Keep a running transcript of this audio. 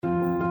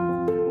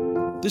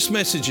This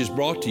message is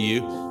brought to you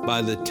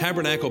by the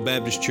Tabernacle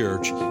Baptist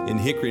Church in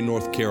Hickory,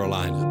 North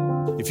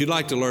Carolina. If you'd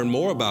like to learn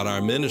more about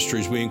our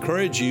ministries, we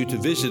encourage you to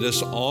visit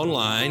us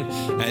online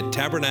at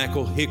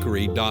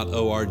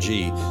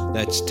tabernaclehickory.org.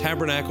 That's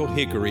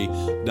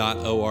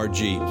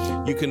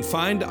tabernaclehickory.org. You can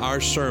find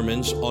our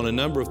sermons on a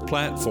number of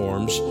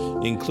platforms,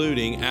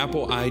 including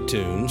Apple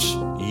iTunes,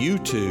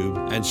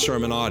 YouTube, and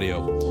Sermon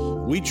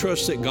Audio. We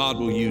trust that God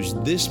will use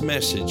this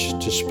message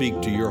to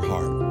speak to your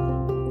heart.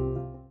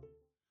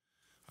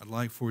 I'd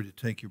like for you to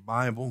take your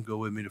Bible and go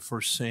with me to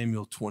 1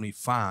 Samuel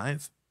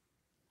 25.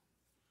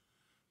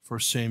 1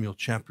 Samuel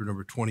chapter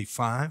number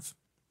 25.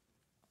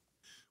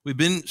 We've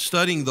been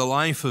studying the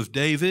life of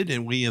David,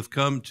 and we have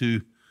come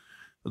to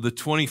the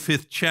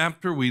 25th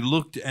chapter. We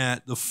looked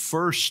at the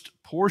first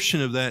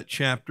portion of that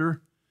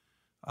chapter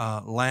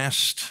it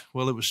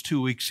was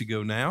 2 weeks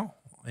ago now,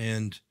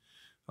 and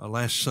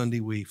last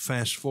Sunday we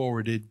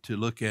fast-forwarded to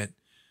look at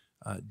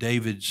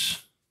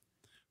David's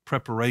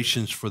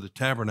preparations for the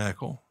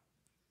tabernacle.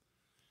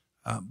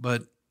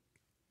 But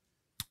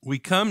we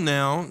come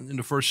now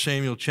into 1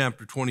 Samuel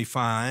chapter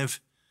 25,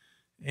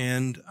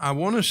 and I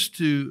want us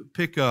to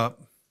pick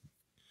up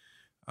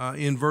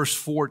in verse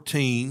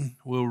 14.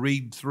 We'll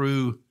read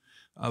through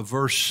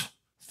verse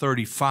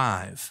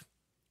 35.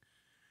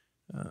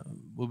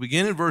 We'll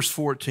begin in verse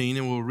 14,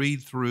 and we'll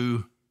read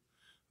through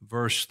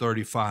verse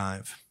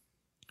 35.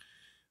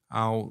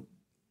 I'll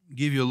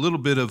give you a little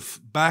bit of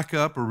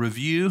backup or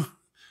review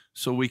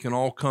so we can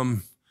all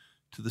come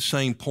to the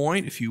same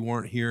point if you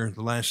weren't here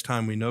the last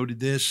time we noted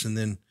this, and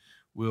then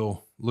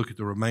we'll look at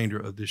the remainder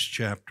of this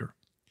chapter.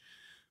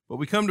 But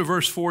we come to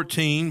verse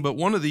 14. But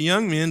one of the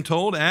young men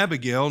told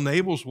Abigail,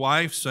 Nabal's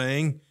wife,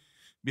 saying,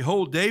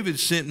 Behold, David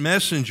sent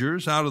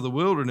messengers out of the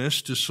wilderness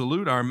to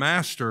salute our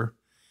master,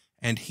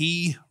 and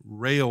he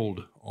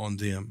railed on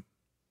them.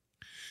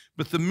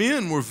 But the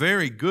men were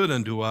very good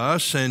unto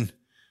us, and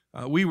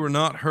we were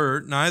not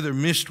hurt, neither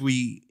missed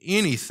we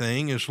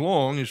anything as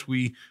long as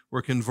we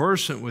were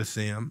conversant with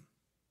them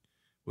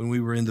when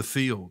we were in the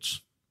fields.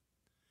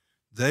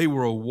 They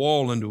were a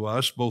wall unto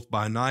us both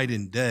by night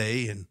and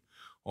day, and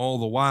all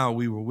the while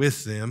we were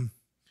with them,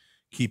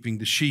 keeping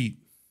the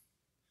sheep.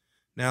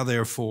 Now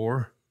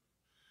therefore,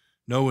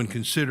 know and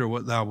consider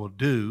what thou wilt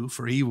do,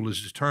 for evil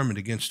is determined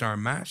against our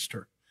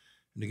master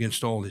and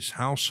against all his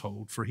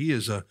household, for he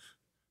is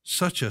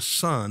such a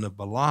son of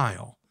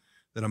Belial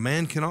that a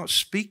man cannot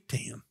speak to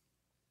him.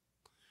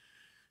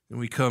 And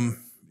we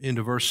come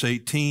into verse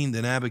 18.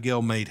 Then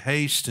Abigail made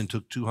haste and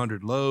took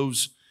 200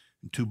 loaves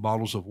and 2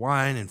 bottles of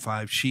wine and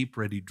 5 sheep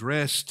ready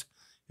dressed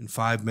and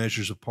 5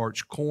 measures of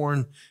parched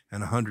corn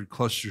and 100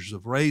 clusters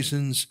of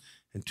raisins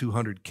and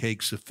 200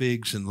 cakes of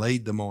figs, and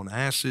laid them on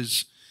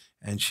asses.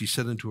 And she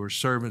said unto her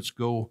servants,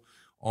 Go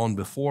on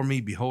before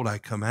me, behold, I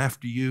come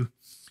after you.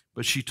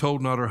 But she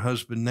told not her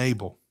husband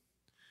Nabal.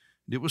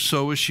 And it was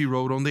so, as she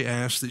rode on the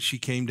ass, that she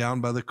came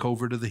down by the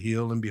covert of the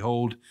hill, and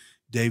behold,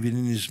 David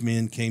and his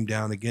men came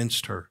down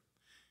against her,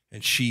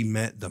 and she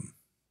met them.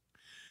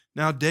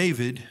 Now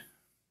David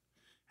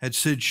had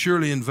said,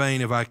 Surely in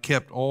vain have I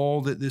kept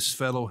all that this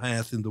fellow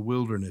hath in the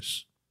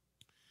wilderness.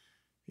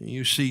 And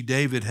you see,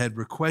 David had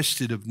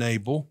requested of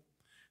Nabal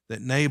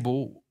that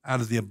Nabal, out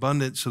of the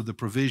abundance of the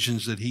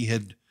provisions that he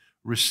had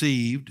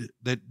received,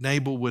 that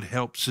Nabal would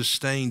help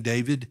sustain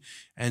David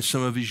and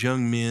some of his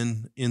young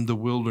men in the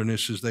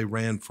wilderness as they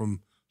ran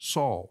from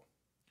Saul.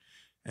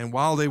 And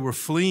while they were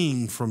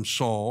fleeing from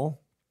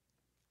Saul,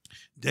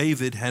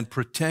 David had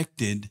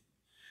protected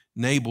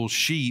Nabal's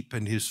sheep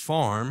and his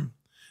farm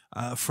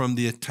from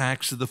the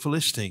attacks of the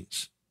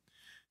Philistines.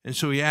 And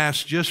so he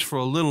asked just for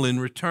a little in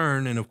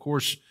return. And of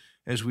course,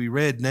 as we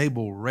read,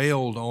 Nabal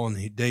railed on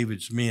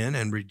David's men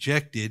and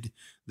rejected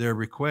their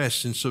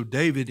requests. And so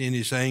David, in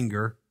his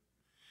anger,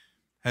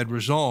 had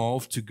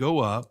resolved to go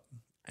up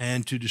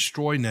and to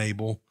destroy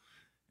Nabal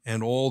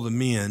and all the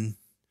men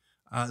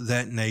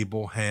that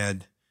Nabal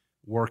had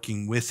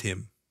working with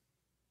him.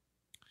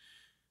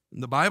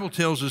 The Bible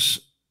tells us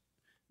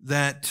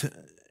that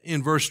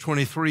in verse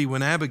 23,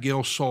 when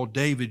Abigail saw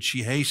David,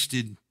 she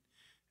hasted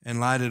and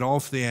lighted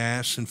off the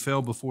ass and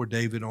fell before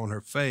David on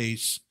her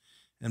face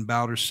and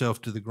bowed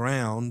herself to the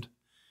ground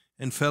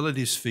and fell at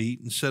his feet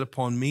and said,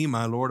 Upon me,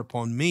 my Lord,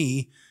 upon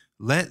me,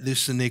 let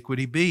this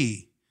iniquity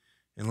be.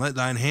 And let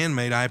thine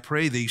handmaid, I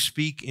pray thee,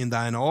 speak in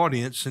thine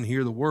audience and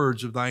hear the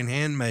words of thine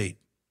handmaid.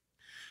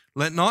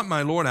 Let not,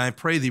 my Lord, I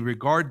pray thee,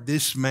 regard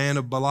this man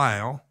of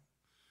Belial.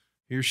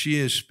 Here she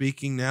is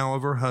speaking now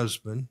of her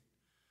husband,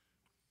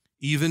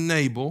 even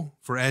Nabal,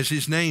 for as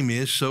his name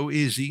is, so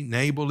is he.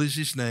 Nabal is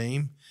his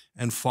name,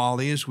 and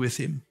folly is with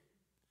him.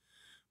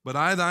 But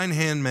I, thine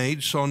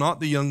handmaid, saw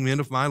not the young men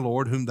of my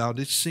Lord whom thou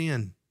didst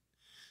send.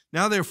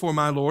 Now therefore,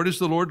 my Lord, as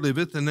the Lord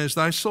liveth, and as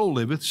thy soul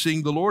liveth,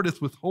 seeing the Lord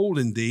hath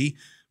withholden thee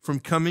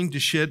from coming to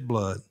shed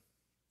blood,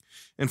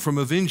 and from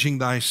avenging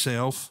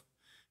thyself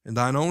in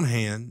thine own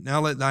hand,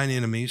 now let thine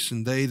enemies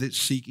and they that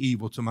seek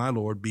evil to my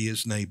Lord be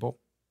as Nabal.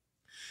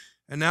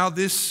 And now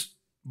this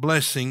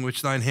blessing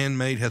which thine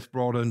handmaid hath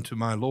brought unto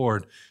my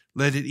Lord,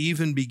 let it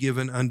even be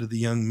given unto the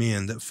young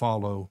men that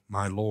follow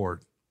my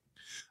Lord.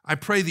 I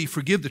pray thee,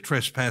 forgive the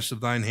trespass of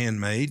thine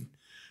handmaid,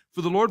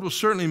 for the Lord will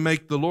certainly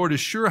make the Lord a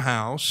sure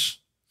house,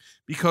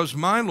 because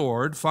my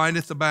Lord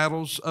fighteth the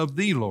battles of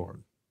the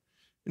Lord.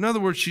 In other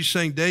words, she's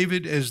saying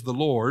David as the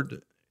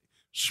Lord,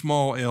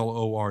 small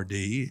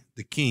L-O-R-D,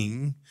 the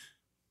king,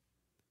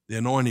 the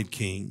anointed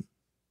king,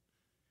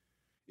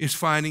 is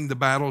fighting the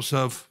battles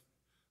of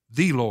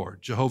the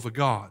Lord, Jehovah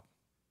God.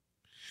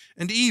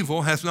 And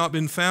evil hath not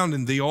been found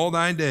in thee all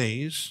thy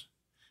days.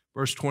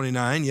 Verse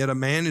 29, yet a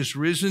man is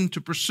risen to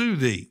pursue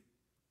thee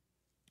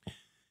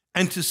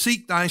and to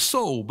seek thy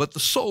soul. But the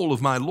soul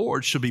of my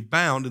Lord shall be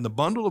bound in the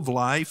bundle of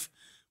life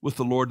with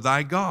the Lord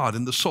thy God,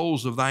 and the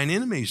souls of thine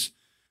enemies.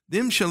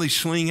 Them shall he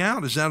sling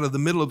out as out of the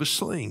middle of a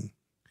sling.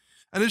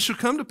 And it shall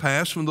come to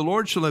pass, when the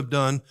Lord shall have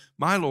done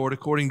my Lord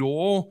according to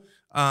all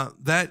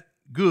that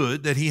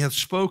good that he hath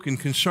spoken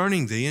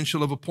concerning thee, and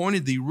shall have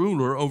appointed thee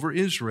ruler over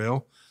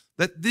Israel,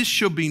 that this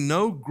shall be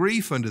no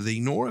grief unto thee,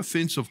 nor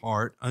offense of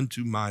heart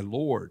unto my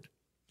Lord.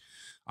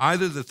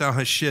 Either that thou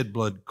hast shed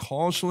blood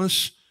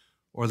causeless,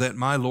 or that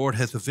my Lord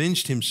hath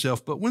avenged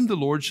himself. But when the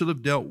Lord shall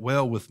have dealt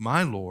well with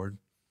my Lord,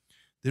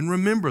 then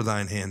remember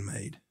thine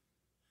handmaid.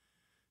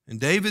 And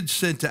David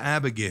said to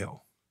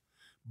Abigail,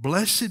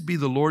 Blessed be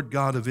the Lord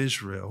God of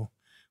Israel,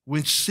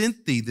 which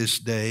sent thee this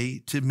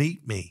day to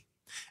meet me.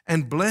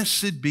 And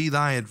blessed be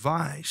thy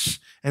advice,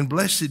 and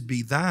blessed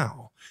be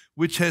thou,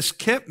 which hast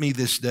kept me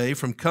this day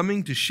from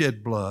coming to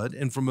shed blood,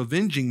 and from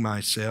avenging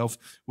myself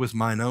with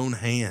mine own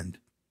hand.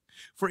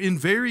 For in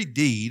very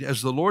deed,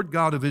 as the Lord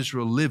God of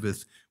Israel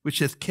liveth, which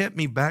hath kept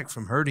me back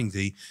from hurting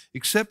thee,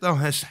 except thou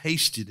hast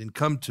hasted and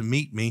come to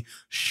meet me,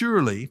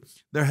 surely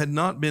there had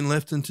not been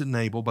left unto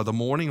Nabal by the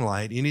morning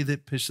light any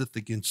that pisseth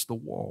against the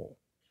wall.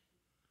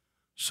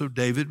 So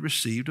David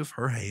received of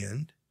her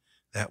hand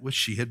that which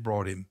she had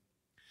brought him.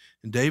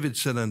 And David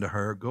said unto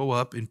her, Go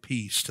up in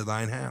peace to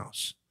thine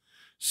house.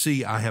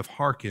 See, I have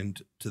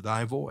hearkened to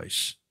thy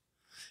voice,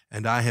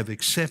 and I have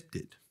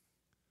accepted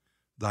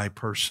thy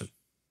person.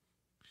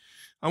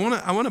 I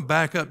want to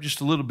back up just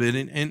a little bit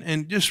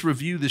and just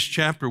review this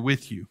chapter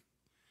with you.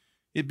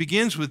 It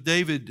begins with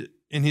David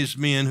and his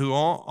men who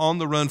are on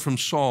the run from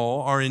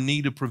Saul are in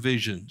need of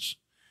provisions.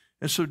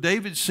 And so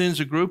David sends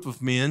a group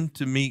of men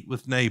to meet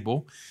with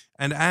Nabal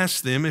and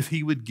asks them if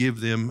he would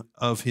give them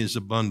of his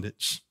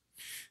abundance.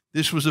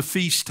 This was a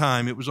feast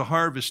time. It was a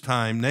harvest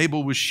time.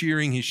 Nabal was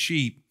shearing his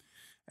sheep,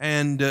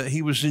 and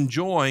he was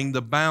enjoying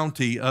the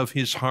bounty of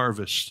his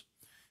harvest,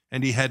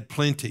 and he had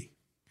plenty.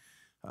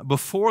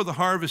 Before the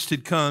harvest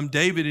had come,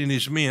 David and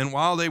his men,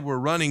 while they were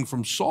running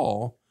from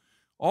Saul,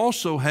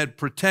 also had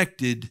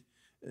protected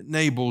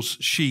Nabal's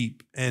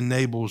sheep and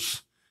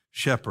Nabal's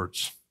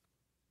shepherds.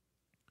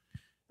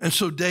 And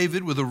so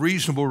David, with a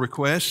reasonable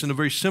request and a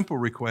very simple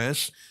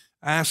request,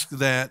 asked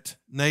that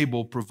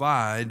Nabal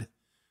provide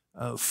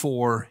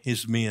for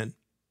his men.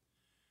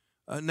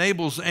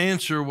 Nabal's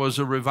answer was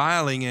a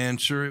reviling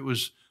answer. It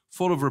was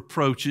full of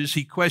reproaches.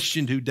 He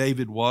questioned who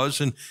David was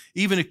and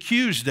even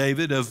accused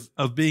David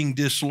of being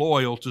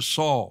disloyal to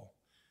Saul.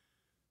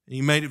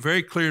 He made it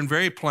very clear and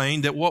very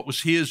plain that what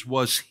was his,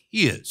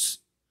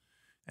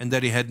 and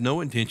that he had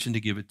no intention to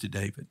give it to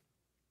David.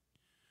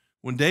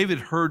 When David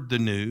heard the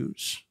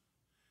news,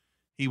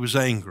 he was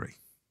angry.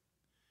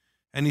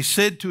 And he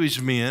said to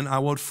his men, I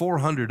want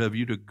 400 of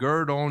you to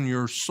gird on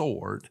your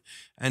sword.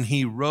 And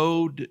he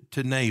rode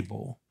to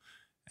Nabal,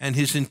 and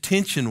his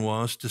intention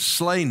was to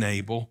slay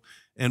Nabal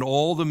and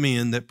all the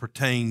men that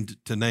pertained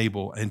to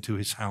Nabal and to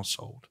his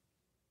household.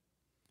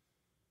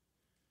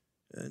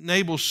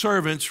 Nabal's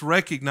servants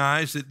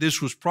recognized that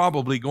this was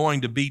probably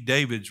going to be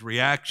David's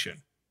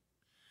reaction.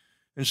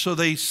 And so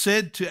they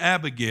said to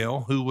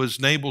Abigail, who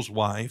was Nabal's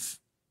wife,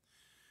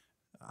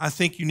 I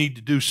think you need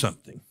to do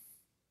something.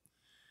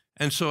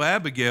 And so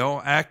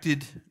Abigail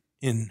acted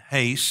in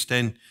haste,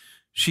 and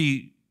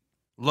she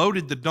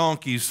loaded the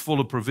donkeys full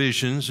of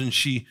provisions, and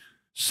she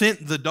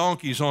sent the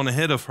donkeys on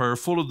ahead of her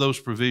full of those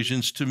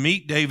provisions to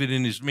meet David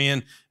and his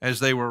men as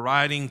they were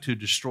riding to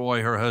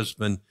destroy her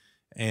husband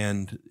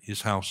and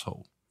his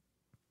household.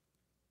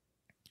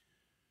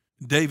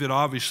 David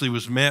obviously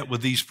was met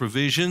with these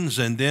provisions,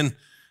 and then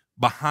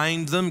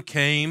behind them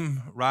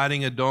came,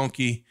 riding a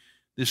donkey,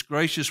 this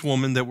gracious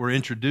woman that we're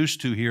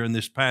introduced to here in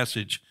this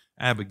passage,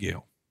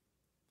 Abigail.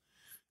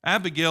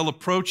 Abigail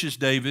approaches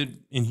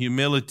David in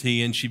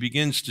humility, and she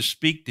begins to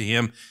speak to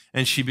him,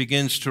 and she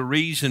begins to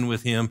reason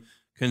with him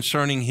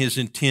concerning his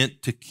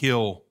intent to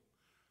kill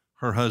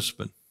her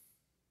husband.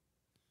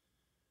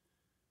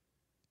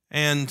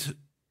 And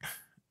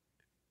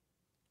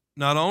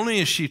not only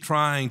is she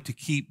trying to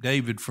keep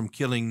David from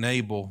killing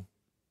Nabal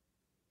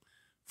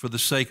for the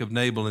sake of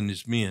Nabal and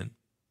his men,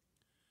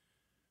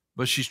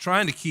 but she's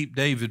trying to keep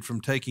David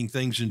from taking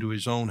things into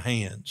his own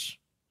hands,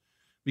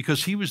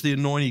 because he was the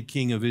anointed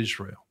king of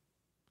Israel.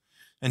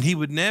 And he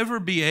would never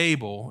be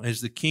able,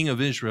 as the king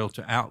of Israel,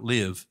 to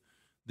outlive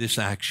this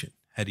action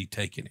had he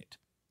taken it.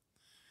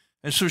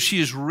 And so she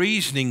is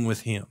reasoning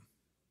with him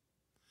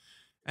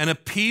and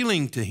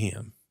appealing to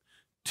him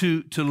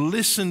to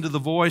listen to the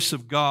voice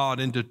of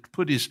God and to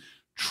put his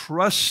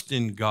trust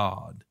in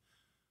God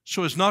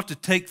so as not to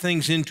take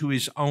things into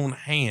his own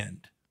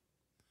hand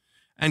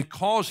and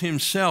cause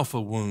himself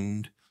a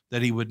wound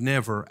that he would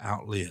never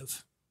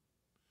outlive.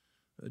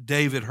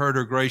 David heard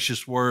her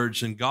gracious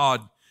words, and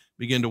God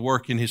began to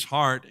work in his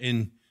heart,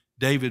 and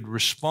David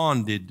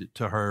responded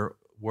to her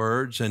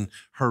words and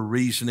her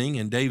reasoning,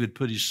 and David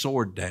put his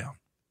sword down.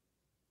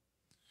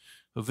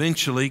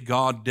 Eventually,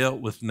 God dealt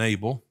with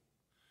Nabal,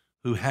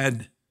 who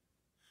had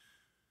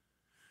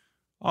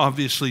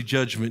obviously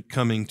judgment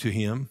coming to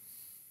him,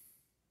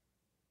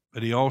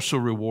 but he also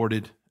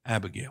rewarded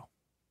Abigail.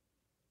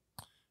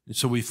 And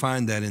so we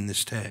find that in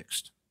this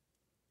text.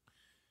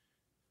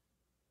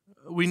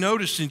 We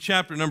noticed in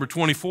chapter number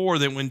 24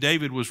 that when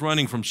David was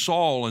running from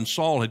Saul and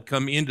Saul had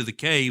come into the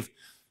cave,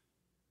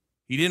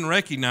 he didn't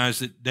recognize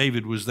that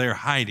David was there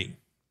hiding.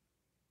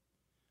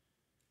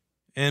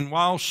 And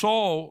while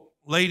Saul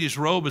laid his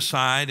robe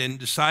aside and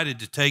decided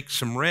to take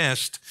some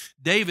rest,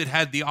 David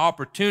had the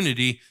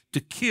opportunity to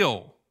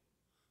kill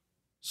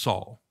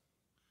Saul.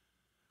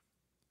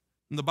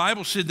 And the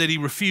Bible said that he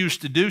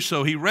refused to do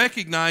so. He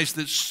recognized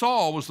that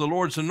Saul was the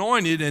Lord's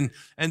anointed,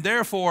 and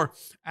therefore,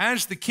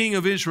 as the king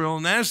of Israel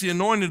and as the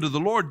anointed of the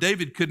Lord,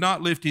 David could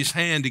not lift his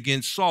hand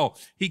against Saul.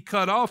 He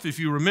cut off, if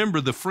you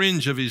remember, the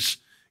fringe of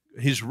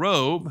his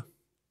robe,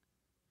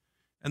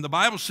 and the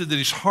Bible said that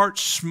his heart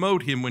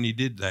smote him when he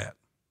did that.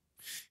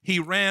 He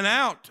ran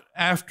out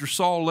after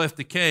Saul left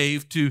the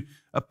cave to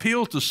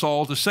appeal to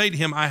Saul, to say to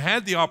him, I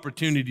had the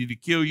opportunity to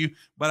kill you,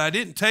 but I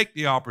didn't take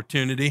the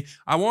opportunity.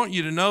 I want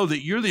you to know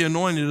that you're the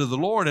anointed of the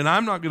Lord, and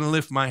I'm not going to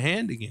lift my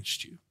hand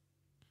against you.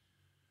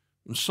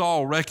 And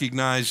Saul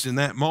recognized in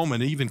that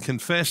moment, even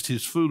confessed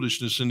his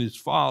foolishness and his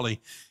folly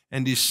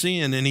and his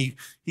sin, and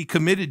he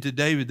committed to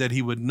David that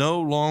he would no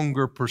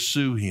longer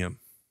pursue him.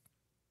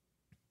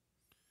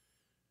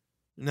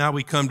 Now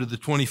we come to the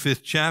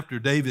 25th chapter,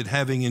 David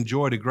having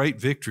enjoyed a great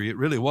victory. It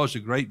really was a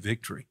great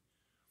victory.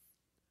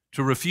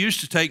 To refuse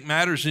to take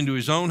matters into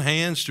his own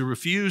hands, to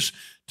refuse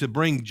to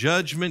bring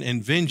judgment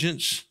and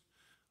vengeance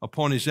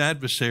upon his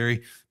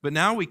adversary. But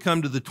now we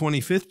come to the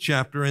 25th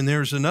chapter, and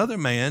there's another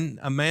man,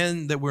 a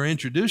man that we're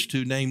introduced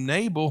to named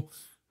Nabal,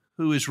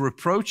 who is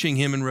reproaching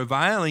him and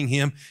reviling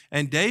him,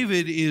 and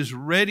David is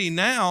ready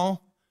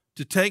now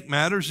to take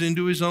matters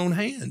into his own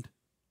hand.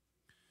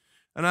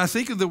 And I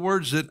think of the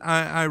words that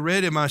I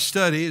read in my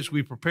study as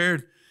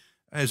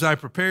I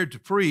prepared to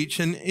preach,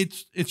 and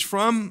it's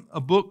from a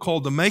book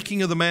called The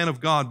Making of the Man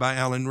of God by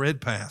Alan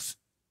Redpath.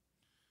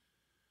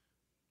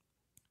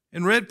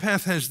 And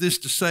Redpath has this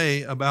to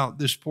say about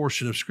this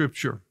portion of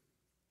Scripture.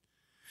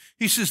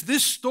 He says,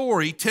 this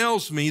story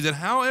tells me that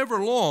however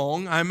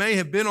long I may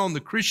have been on the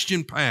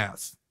Christian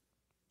path,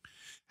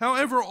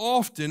 however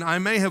often I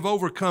may have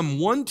overcome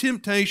one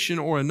temptation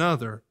or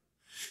another,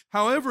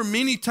 however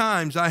many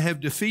times I have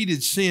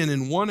defeated sin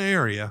in one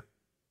area,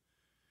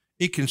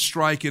 it can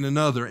strike in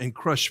another and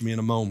crush me in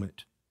a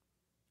moment.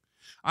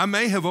 I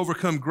may have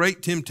overcome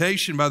great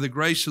temptation by the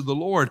grace of the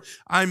Lord.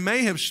 I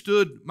may have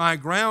stood my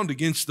ground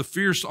against the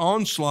fierce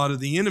onslaught of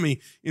the enemy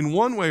in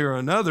one way or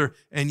another,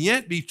 and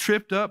yet be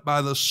tripped up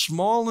by the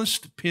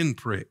smallest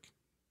pinprick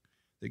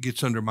that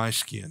gets under my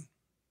skin.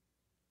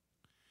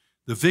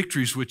 The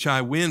victories which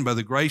I win by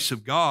the grace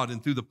of God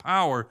and through the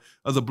power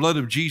of the blood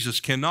of Jesus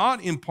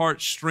cannot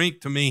impart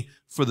strength to me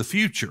for the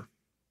future.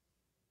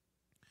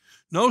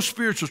 No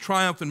spiritual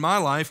triumph in my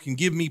life can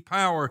give me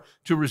power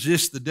to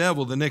resist the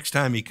devil the next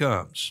time he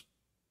comes.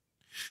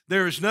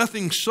 There is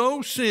nothing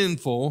so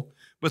sinful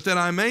but that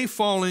I may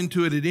fall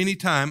into it at any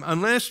time,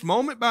 unless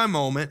moment by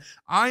moment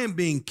I am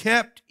being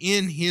kept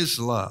in his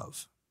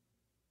love.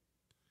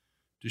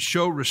 To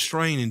show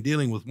restraint in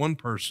dealing with one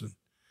person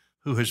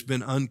who has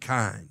been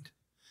unkind,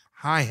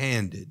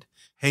 high-handed,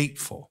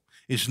 hateful,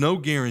 is no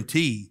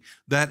guarantee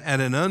that at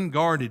an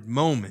unguarded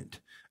moment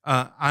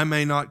I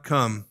may not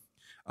come,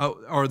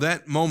 or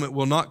that moment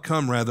will not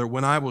come, rather,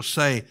 when I will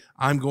say,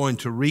 I'm going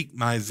to wreak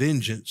my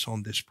vengeance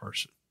on this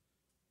person,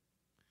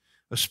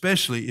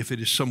 especially if it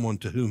is someone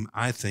to whom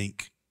I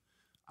think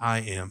I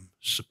am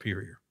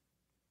superior.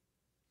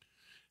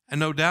 And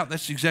no doubt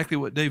that's exactly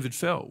what David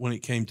felt when it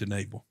came to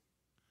Nabal.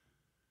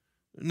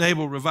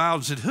 Nabal reviled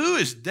and said, who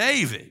is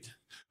David?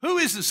 Who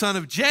is the son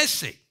of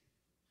Jesse?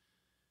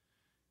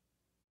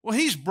 Well,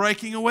 he's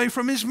breaking away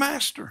from his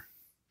master.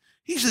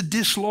 He's a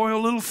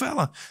disloyal little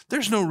fella.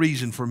 There's no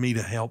reason for me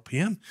to help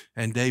him.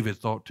 And David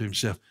thought to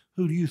himself,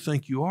 who do you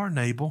think you are,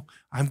 Nabal?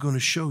 I'm going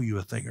to show you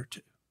a thing or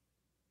two.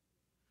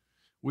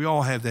 We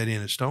all have that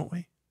in us, don't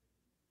we?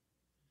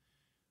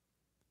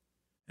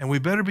 And we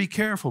better be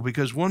careful,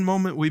 because one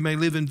moment we may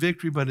live in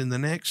victory, but in the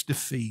next,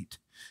 defeat.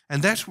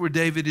 And that's where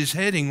David is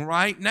heading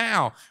right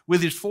now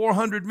with his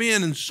 400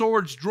 men and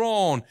swords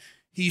drawn.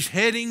 He's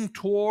heading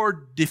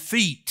toward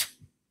defeat.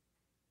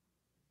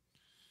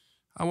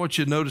 I want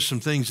you to notice some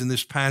things in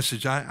this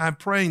passage. I'm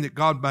praying that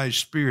God by his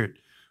Spirit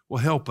will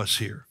help us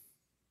here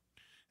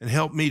and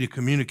help me to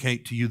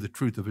communicate to you the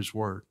truth of his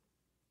word.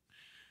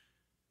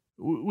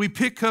 We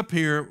pick up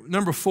here,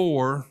 number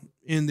 4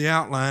 in the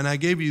outline. I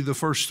gave you the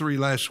first 3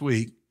 last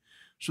week,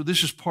 so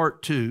this is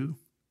part 2.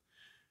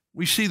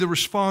 We see the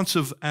response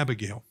of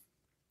Abigail.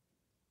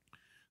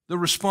 the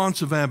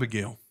response of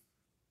Abigail.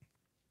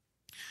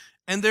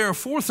 And there are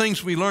 4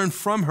 things we learn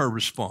from her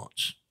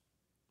response.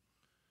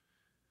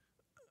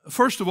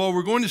 First of all,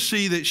 we're going to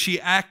see that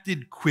she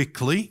acted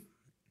quickly.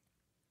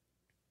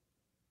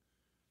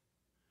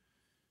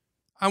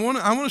 I want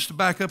us to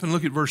back up and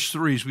look at verse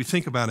 3 as we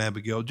think about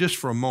Abigail just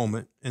for a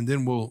moment, and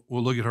then we'll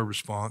look at her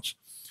response.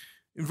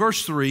 In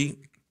verse 3,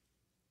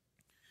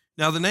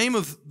 now the name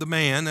of the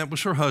man, that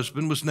was her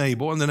husband, was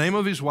Nabal, and the name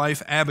of his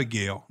wife,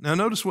 Abigail. Now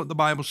notice what the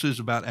Bible says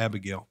about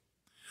Abigail.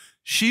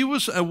 She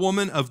was a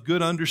woman of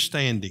good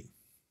understanding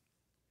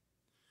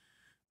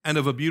and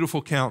of a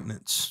beautiful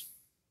countenance.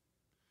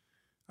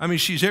 I mean,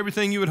 she's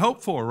everything you would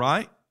hope for,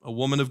 right? A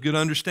woman of good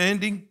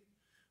understanding,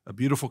 a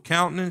beautiful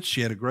countenance. She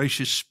had a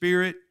gracious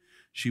spirit.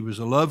 She was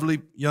a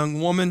lovely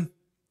young woman.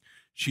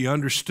 She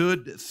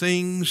understood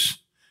things.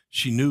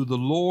 She knew the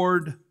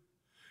Lord.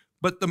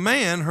 But the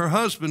man, her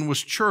husband,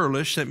 was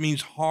churlish. That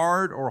means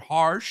hard or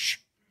harsh,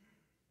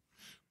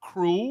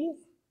 cruel,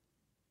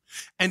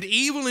 and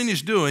evil in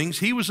his doings.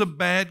 He was a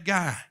bad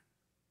guy.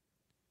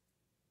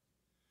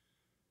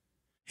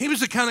 He was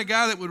the kind of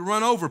guy that would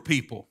run over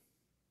people.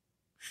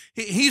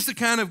 He's the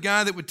kind of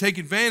guy that would take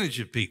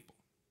advantage of people.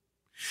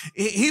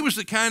 He was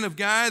the kind of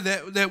guy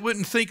that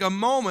wouldn't think a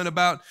moment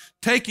about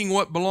taking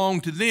what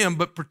belonged to them,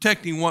 but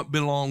protecting what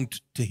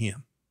belonged to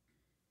him.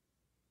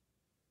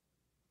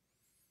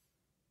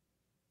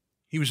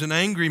 He was an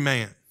angry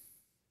man,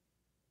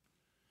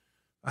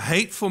 a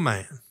hateful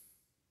man.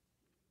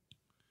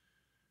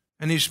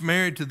 And he's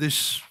married to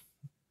this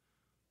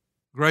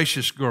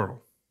gracious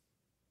girl.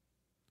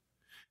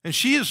 And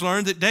she has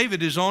learned that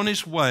David is on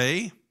his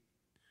way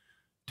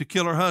to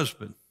kill her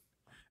husband.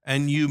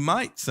 And you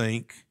might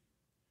think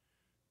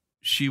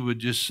she would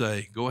just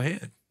say, go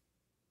ahead.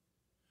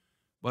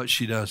 But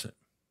she doesn't.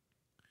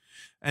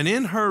 And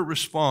in her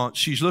response,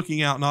 she's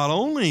looking out not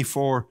only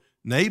for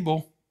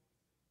Nabal,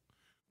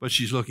 but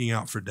she's looking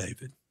out for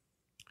David.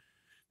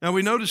 Now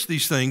we notice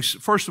these things.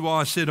 First of all,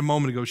 I said a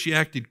moment ago, she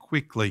acted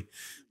quickly.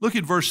 Look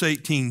at verse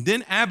 18.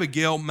 Then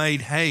Abigail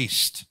made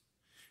haste.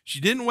 She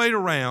didn't wait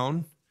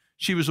around.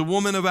 She was a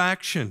woman of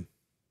action.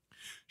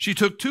 She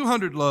took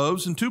 200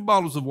 loaves and 2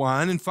 bottles of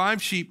wine and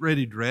 5 sheep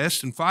ready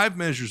dressed and 5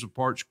 measures of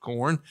parched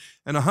corn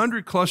and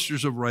 100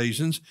 clusters of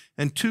raisins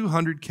and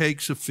 200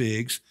 cakes of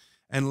figs,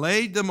 and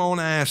laid them on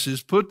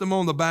asses, put them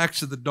on the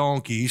backs of the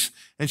donkeys.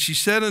 And she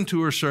said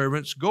unto her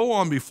servants, go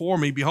on before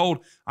me. Behold,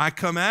 I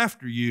come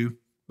after you.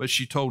 But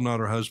she told not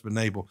her husband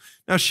Nabal.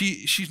 Now,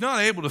 she's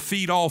not able to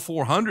feed all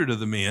 400 of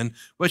the men,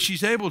 but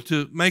she's able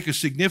to make a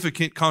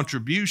significant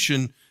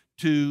contribution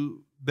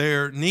to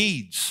their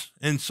needs.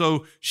 And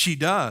so she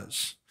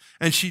does.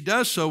 And she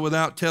does so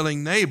without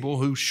telling Nabal,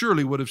 who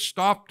surely would have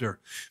stopped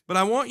her. But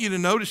I want you to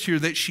notice here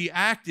that she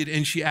acted,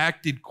 and she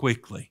acted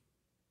quickly.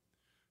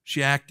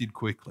 She acted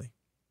quickly.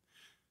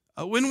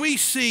 When we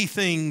see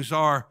things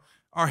are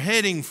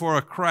heading for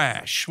a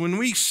crash, when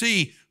we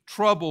see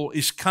trouble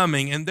is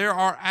coming and there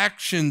are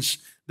actions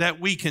that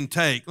we can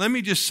take, let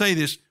me just say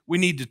this, we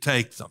need to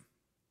take them.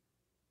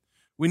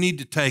 We need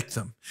to take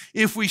them.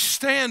 If we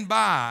stand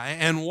by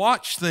and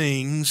watch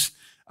things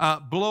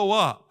blow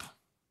up,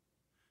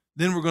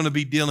 then we're going to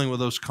be dealing with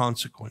those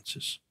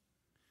consequences.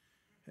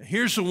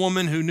 Here's a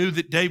woman who knew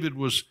that David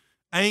was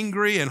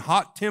angry and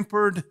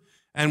hot-tempered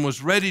and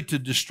was ready to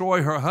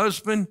destroy her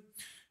husband.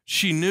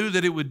 She knew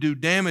that it would do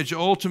damage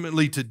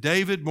ultimately to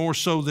David more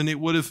so than it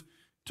would have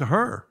to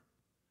her.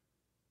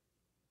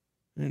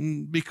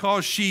 And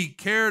because she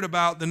cared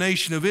about the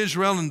nation of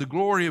Israel and the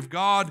glory of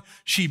God,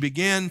 she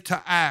began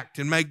to act.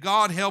 And may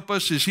God help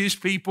us as His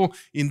people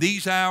in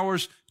these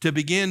hours to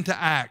begin to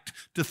act,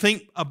 to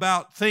think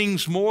about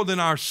things more than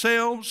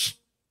ourselves,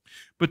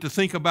 but to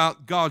think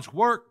about God's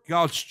work,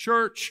 God's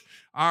church,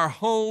 our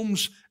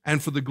homes,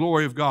 and for the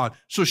glory of God.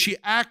 So she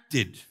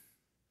acted.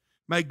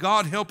 May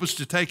God help us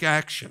to take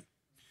action.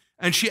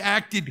 And she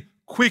acted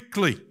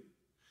quickly.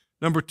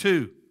 Number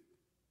 2,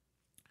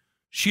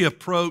 she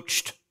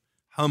approached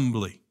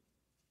humbly.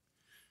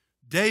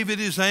 David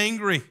is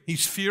angry.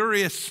 He's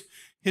furious.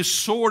 His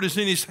sword is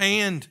in his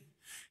hand.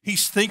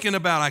 He's thinking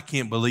about, I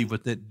can't believe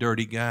what that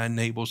dirty guy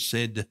Nabal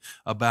said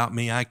about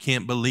me. I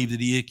can't believe that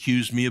he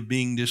accused me of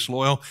being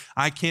disloyal.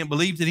 I can't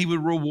believe that he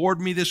would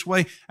reward me this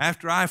way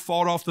after I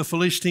fought off the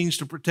Philistines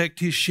to protect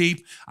his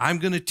sheep. I'm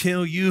going to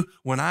tell you,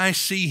 when I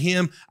see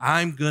him,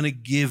 I'm going to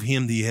give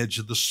him the edge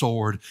of the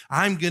sword.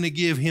 I'm going to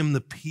give him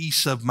the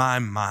peace of my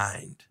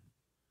mind.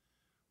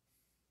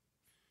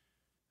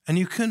 And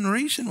you couldn't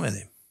reason with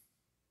him.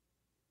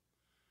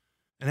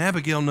 And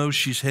Abigail knows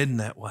she's heading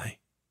that way.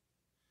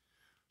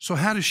 So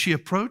how does she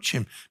approach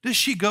him? Does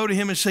she go to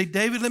him and say,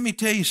 David, let me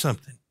tell you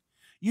something.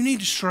 You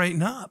need to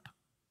straighten up.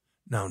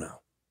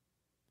 No.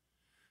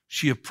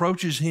 She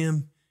approaches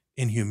him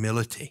in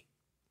humility.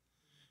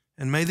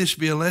 And may this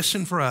be a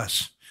lesson for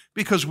us,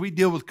 because we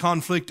deal with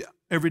conflict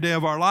every day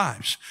of our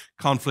lives.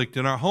 Conflict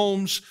in our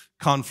homes,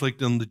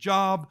 conflict on the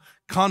job,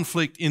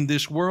 conflict in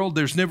this world.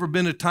 There's never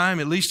been a time,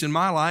 at least in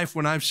my life,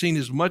 when I've seen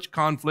as much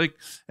conflict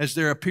as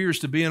there appears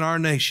to be in our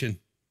nation.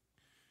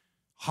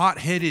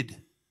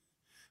 Hot-headed,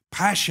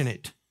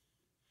 passionate,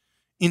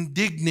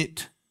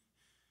 indignant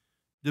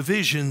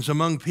divisions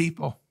among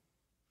people.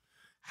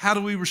 How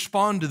do we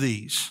respond to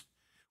these?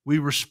 We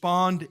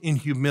respond in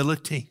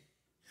humility.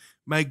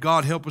 May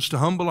God help us to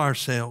humble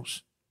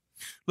ourselves.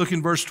 Look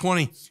in verse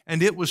 20.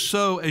 And it was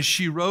so, as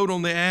she rode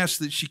on the ass,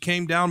 that she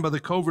came down by the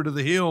covert of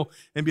the hill,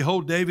 and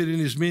behold, David and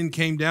his men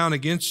came down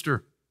against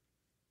her,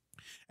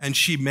 and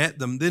she met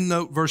them. Then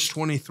note verse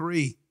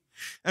 23.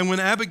 And when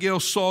Abigail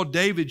saw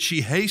David,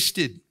 she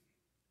hasted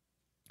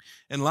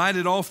and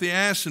lighted off the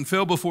ass and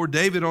fell before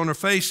David on her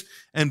face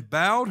and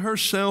bowed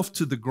herself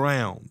to the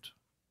ground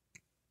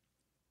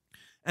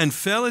and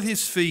fell at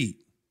his feet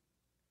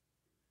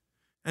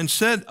and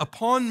said,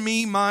 Upon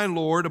me, my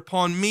Lord,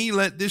 upon me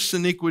let this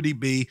iniquity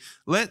be.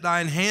 Let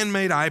thine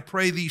handmaid, I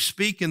pray thee,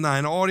 speak in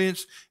thine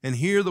audience and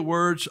hear the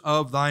words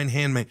of thine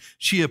handmaid.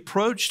 She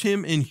approached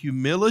him in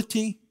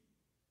humility.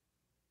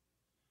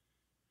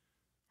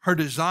 Her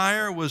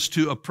desire was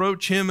to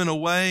approach him in a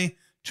way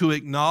to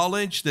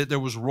acknowledge that there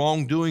was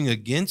wrongdoing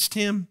against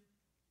him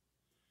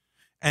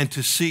and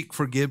to seek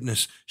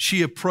forgiveness.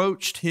 She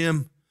approached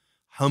him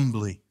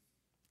humbly.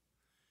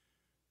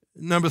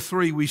 Number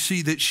 3, we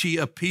see that she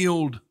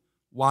appealed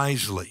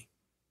wisely.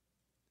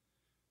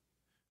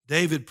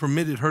 David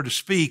permitted her to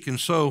speak, and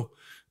so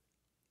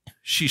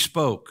she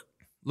spoke.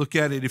 Look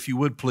at it, if you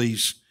would,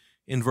 please,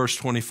 in verse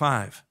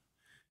 25.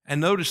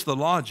 And notice the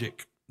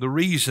logic, the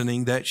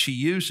reasoning that she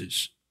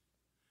uses.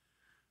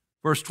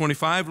 Verse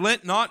 25,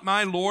 Let not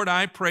my Lord,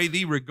 I pray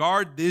thee,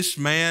 regard this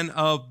man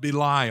of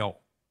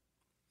Belial,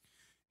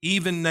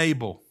 even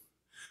Nabal.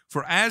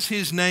 For as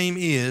his name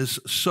is,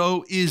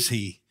 so is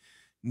he.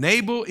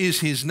 Nabal is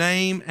his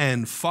name,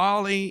 and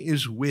folly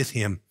is with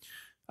him.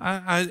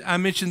 I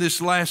mentioned this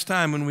last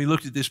time when we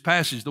looked at this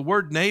passage. The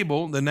word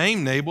Nabal, the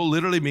name Nabal,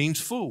 literally means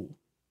fool.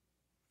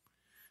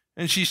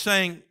 And she's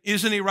saying,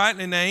 isn't he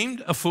rightly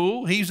named a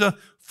fool? He's a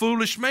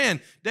foolish man.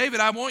 David,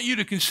 I want you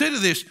to consider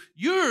this.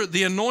 You're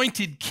the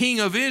anointed king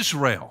of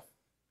Israel.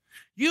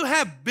 You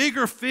have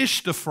bigger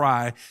fish to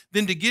fry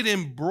than to get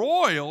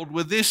embroiled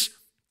with this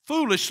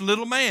foolish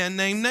little man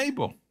named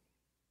Nabal.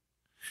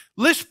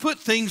 Let's put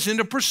things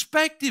into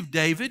perspective,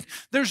 David.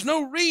 There's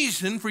no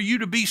reason for you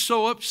to be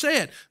so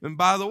upset. And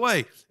by the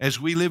way, as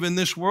we live in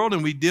this world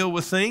and we deal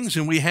with things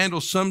and we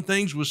handle some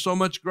things with so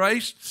much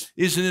grace,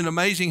 isn't it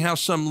amazing how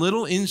some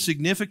little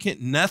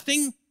insignificant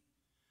nothing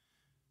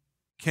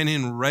can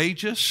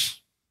enrage us,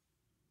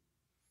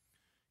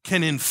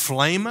 can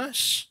inflame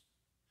us,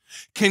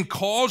 can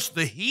cause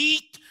the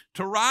heat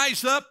to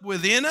rise up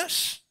within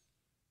us?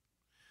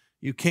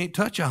 You can't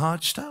touch a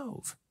hot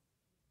stove.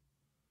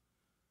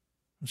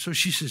 And so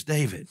she says,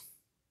 David,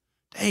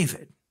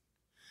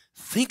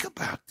 think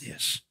about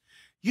this.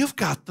 You've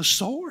got the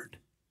sword.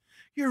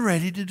 You're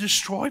ready to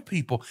destroy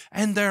people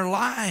and their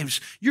lives.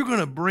 You're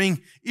going to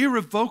bring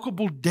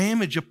irrevocable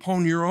damage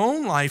upon your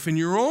own life and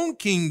your own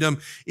kingdom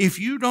if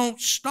you don't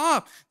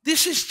stop.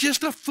 This is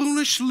just a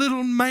foolish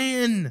little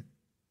man.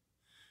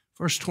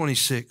 Verse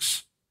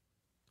 26.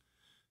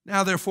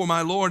 Now therefore,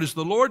 my Lord, as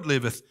the Lord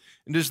liveth,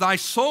 and as thy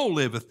soul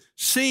liveth,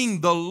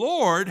 seeing the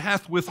Lord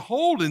hath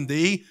withholden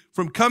thee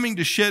from coming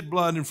to shed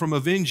blood and from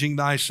avenging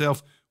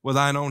thyself with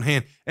thine own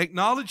hand.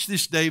 Acknowledge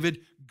this,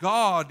 David.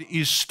 God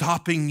is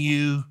stopping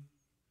you.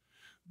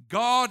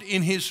 God,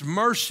 in his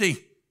mercy,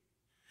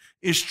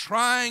 is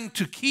trying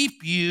to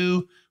keep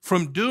you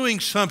from doing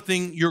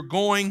something you're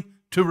going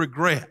to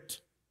regret.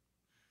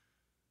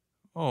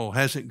 Oh,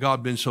 hasn't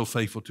God been so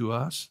faithful to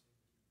us?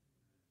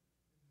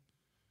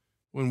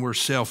 When we're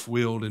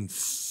self-willed and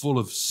full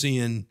of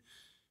sin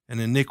and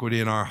iniquity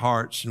in our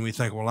hearts, and we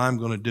think, well, I'm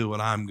going to do what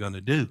I'm going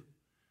to do.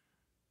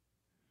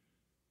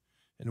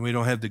 And we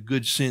don't have the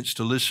good sense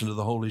to listen to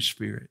the Holy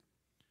Spirit.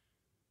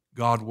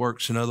 God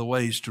works in other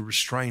ways to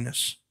restrain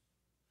us.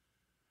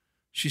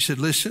 She said,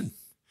 listen,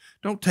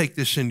 don't take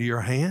this into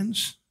your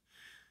hands,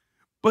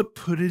 but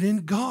put it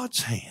in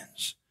God's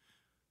hands.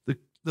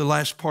 The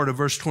last part of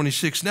verse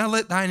 26, now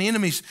let thine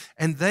enemies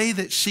and they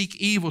that seek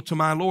evil to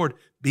my Lord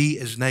be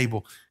as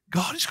Nabal.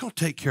 God is going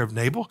to take care of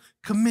Nabal.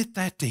 Commit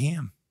that to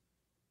him.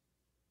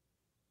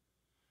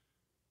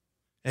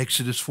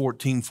 Exodus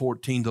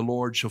 14:14, the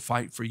Lord shall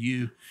fight for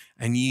you,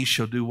 and ye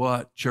shall do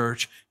what,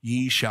 church?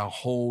 Ye shall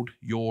hold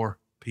your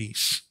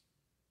peace.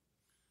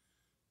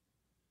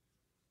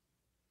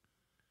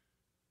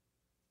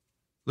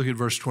 Look at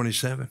verse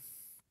 27.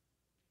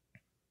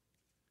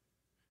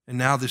 And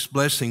now this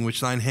blessing which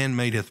thine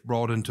handmaid hath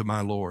brought unto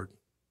my Lord.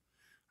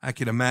 I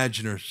can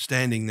imagine her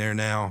standing there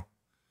now,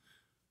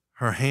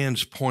 her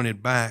hands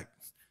pointed back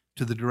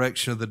to the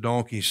direction of the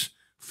donkeys,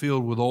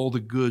 filled with all the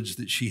goods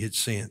that she had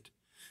sent.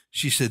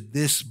 She said,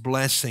 this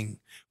blessing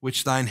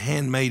which thine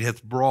handmaid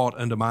hath brought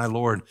unto my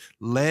Lord,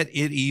 let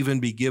it even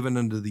be given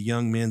unto the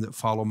young men that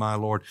follow my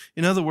Lord.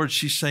 In other words,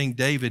 she's saying,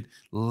 David,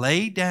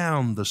 lay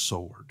down the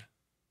sword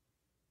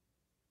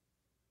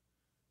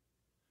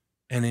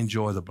and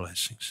enjoy the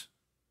blessings.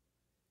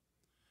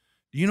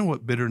 Do you know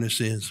what bitterness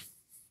is?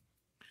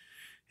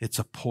 It's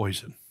a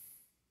poison.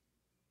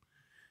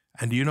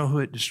 And do you know who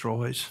it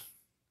destroys?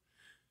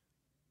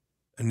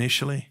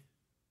 Initially,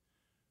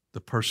 the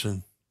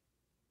person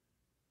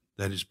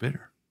that is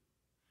bitter.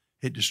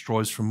 It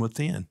destroys from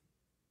within.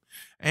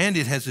 And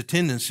it has a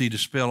tendency to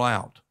spill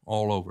out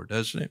all over,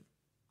 doesn't it?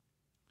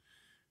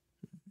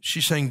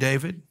 She's saying,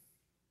 David,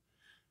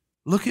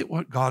 look at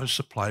what God has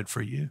supplied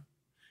for you.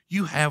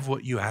 You have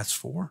what you asked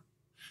for.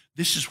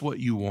 This is what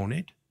you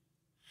wanted.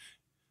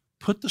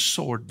 Put the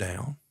sword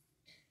down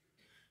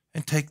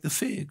and take the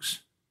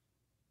figs.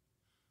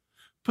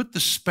 Put the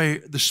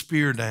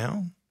spear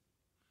down.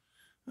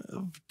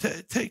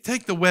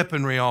 Take the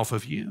weaponry off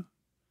of you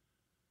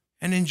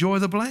and enjoy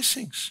the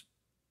blessings.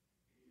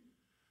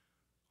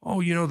 Oh,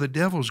 you know, the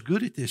devil's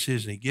good at this,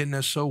 isn't he? Getting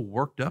us so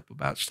worked up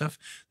about stuff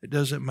that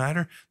doesn't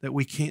matter, that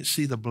we can't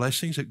see the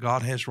blessings that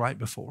God has right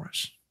before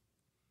us.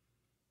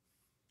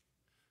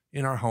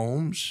 In our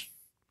homes,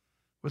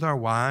 with our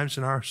wives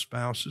and our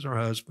spouses, our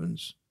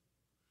husbands,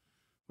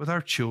 with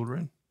our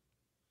children,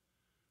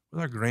 with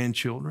our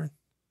grandchildren,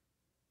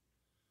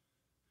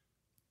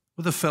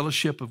 with the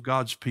fellowship of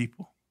God's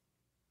people.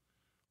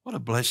 What a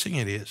blessing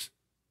it is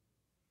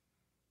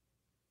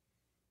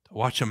to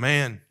watch a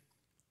man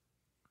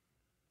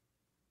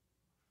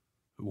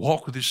who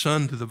walked with his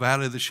son through the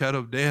valley of the shadow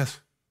of death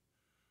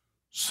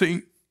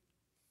sing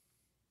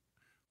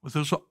with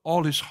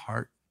all his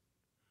heart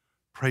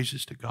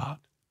praises to God.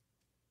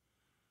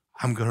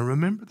 I'm going to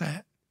remember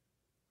that.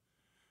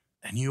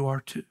 And you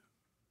are too.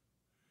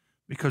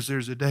 Because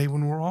there's a day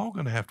when we're all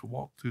going to have to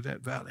walk through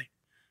that valley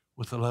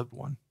with a loved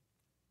one.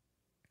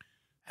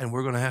 And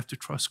we're going to have to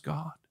trust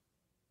God.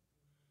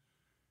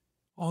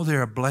 Oh,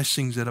 there are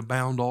blessings that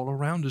abound all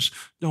around us.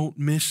 Don't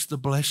miss the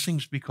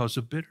blessings because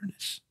of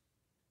bitterness.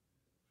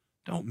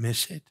 Don't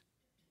miss it.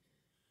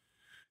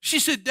 She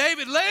said,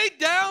 David, lay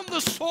down the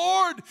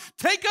sword,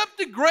 take up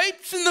the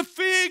grapes and the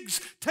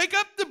figs, take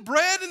up the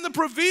bread and the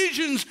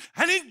provisions,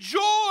 and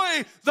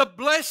enjoy the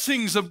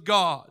blessings of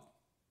God.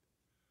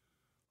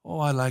 Oh,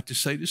 I'd like to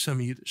say to some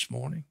of you this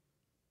morning,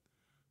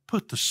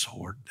 put the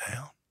sword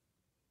down.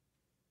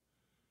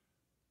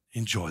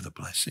 Enjoy the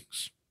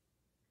blessings.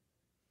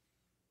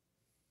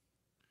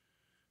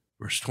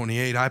 Verse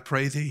 28, I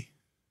pray thee,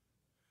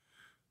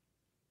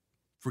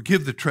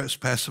 forgive the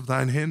trespass of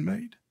thine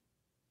handmaid.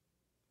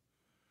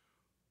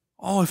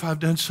 Oh, if I've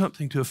done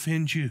something to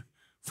offend you,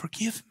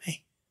 forgive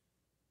me.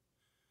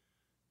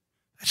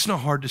 That's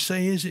not hard to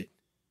say, is it?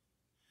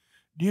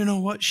 Do you know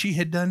what? She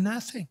had done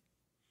nothing,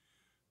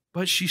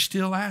 but she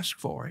still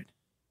asked for it.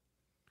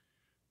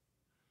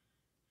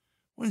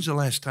 When's the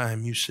last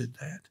time you said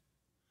that?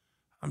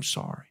 I'm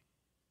sorry.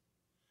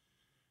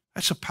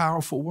 That's a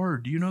powerful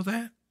word. Do you know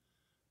that?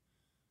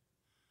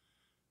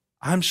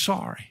 I'm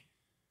sorry.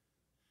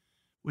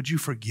 Would you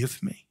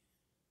forgive me?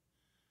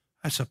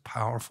 That's a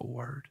powerful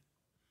word.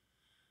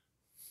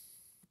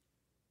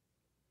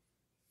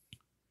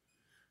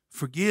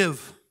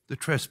 Forgive the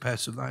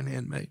trespass of thine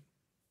handmaid.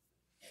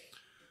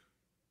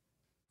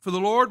 For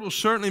the Lord will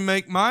certainly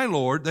make my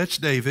Lord, that's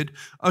David,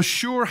 a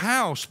sure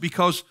house,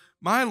 because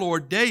my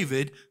Lord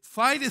David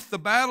fighteth the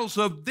battles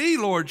of thee,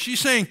 Lord.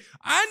 She's saying,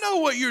 I know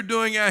what you're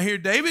doing out here,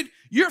 David.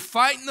 You're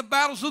fighting the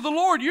battles of the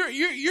Lord.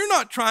 You're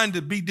not trying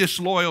to be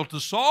disloyal to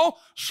Saul.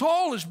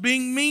 Saul is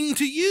being mean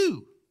to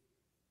you.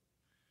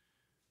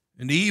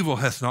 And evil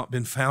hath not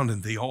been found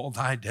in thee all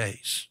thy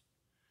days.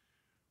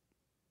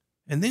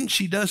 And then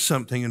she does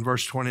something in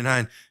verse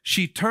 29.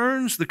 She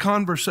turns the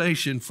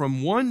conversation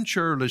from one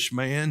churlish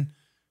man,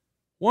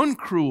 one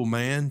cruel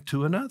man,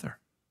 to another.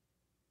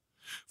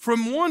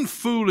 From one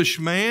foolish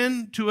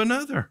man to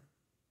another.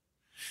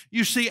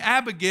 You see,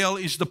 Abigail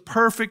is the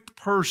perfect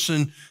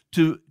person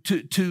to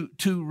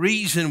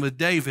reason with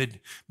David,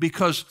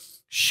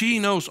 because she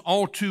knows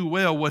all too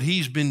well what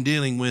he's been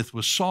dealing with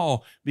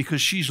Saul,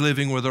 because she's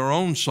living with her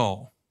own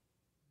Saul.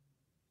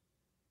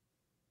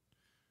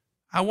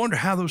 I wonder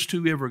how those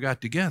two ever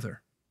got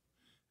together,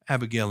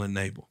 Abigail and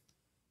Nabal.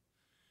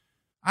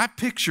 I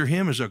picture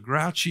him as a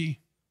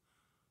grouchy,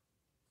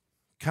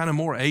 kind of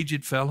more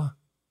aged fella.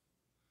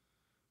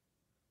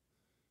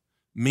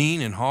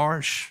 Mean and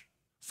harsh,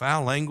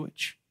 foul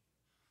language.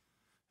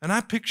 And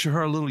I picture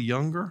her a little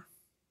younger,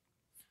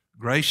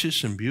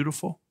 gracious and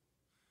beautiful,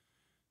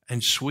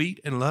 and sweet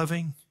and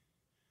loving.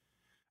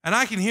 And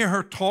I can hear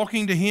her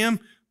talking to him,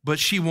 but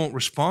she won't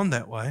respond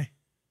that way.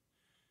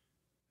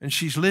 And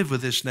she's lived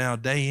with this now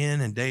day in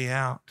and day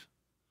out,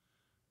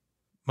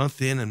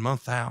 month in and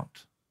month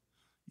out,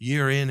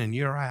 year in and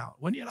year out.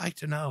 Wouldn't you like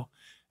to know,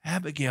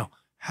 Abigail,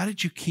 how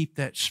did you keep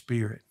that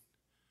spirit?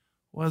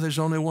 Well, there's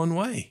only one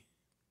way.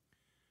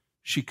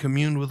 She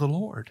communed with the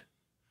Lord.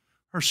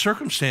 Her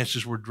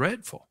circumstances were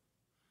dreadful,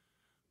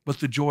 but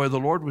the joy of the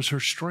Lord was her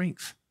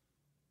strength.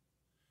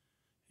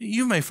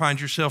 You may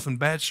find yourself in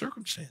bad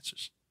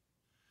circumstances,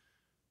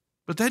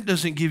 but that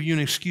doesn't give you an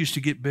excuse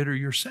to get bitter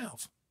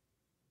yourself.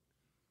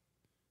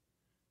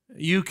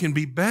 You can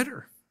be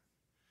better,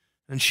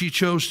 and she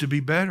chose to be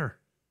better.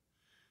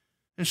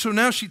 And so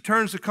now she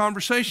turns the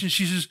conversation.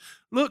 She says,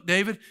 look,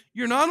 David,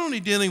 you're not only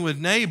dealing with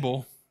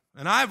Nabal,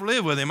 and I've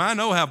lived with him. I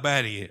know how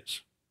bad he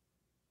is.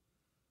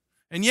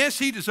 And yes,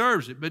 he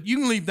deserves it, but you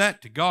can leave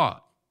that to God.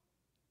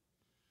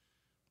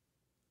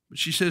 But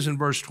she says in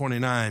verse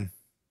 29,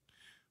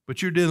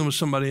 But you're dealing with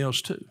somebody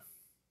else too.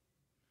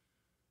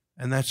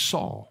 And that's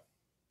Saul.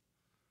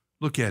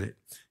 Look at it.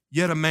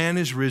 Yet a man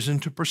is risen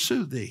to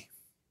pursue thee.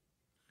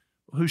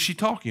 Who's she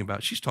talking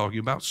about? She's talking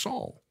about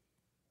Saul.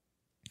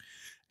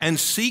 And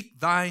seek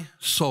thy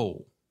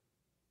soul.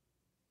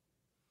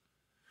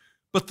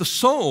 But the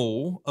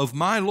soul of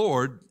my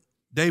Lord,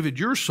 David,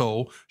 your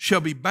soul,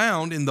 shall be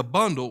bound in the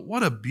bundle.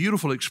 What a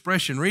beautiful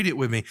expression. Read it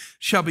with me.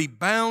 Shall be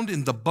bound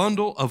in the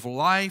bundle of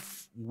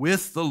life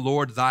with the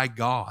Lord thy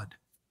God.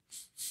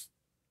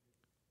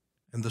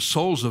 And the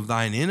souls of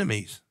thine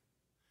enemies,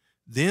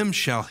 them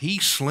shall he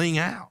sling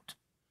out,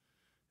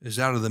 as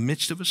out of the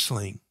midst of a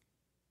sling.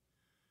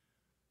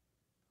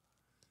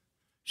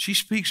 She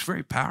speaks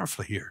very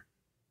powerfully here.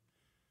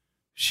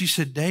 She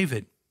said,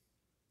 David,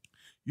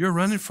 you're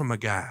running from a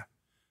guy,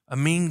 a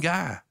mean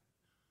guy,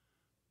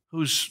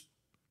 who's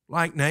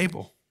like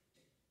Nabal.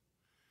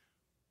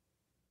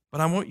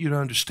 But I want you to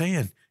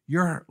understand,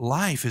 your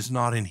life is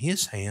not in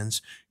his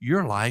hands.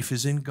 Your life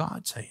is in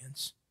God's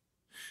hands.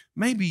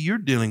 Maybe you're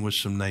dealing with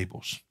some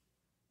Nabals,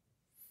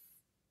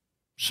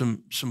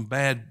 some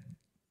bad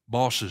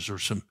bosses or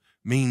some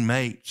mean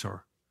mates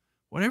or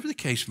whatever the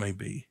case may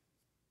be.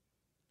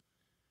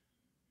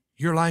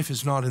 Your life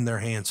is not in their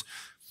hands.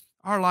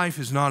 Our life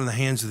is not in the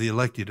hands of the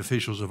elected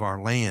officials of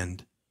our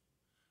land.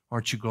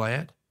 Aren't you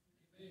glad?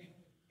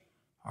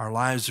 Our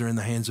lives are in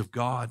the hands of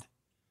God.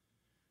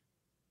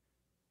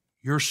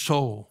 Your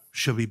soul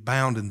shall be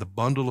bound in the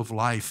bundle of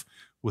life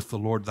with the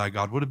Lord thy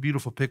God. What a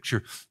beautiful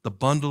picture. The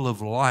bundle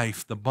of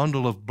life, the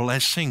bundle of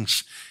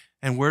blessings.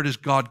 And where does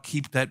God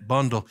keep that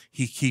bundle?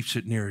 He keeps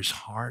it near his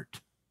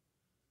heart.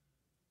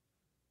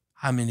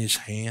 I'm in his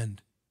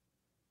hand.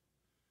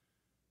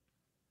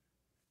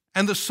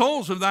 And the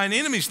souls of thine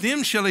enemies,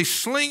 them shall he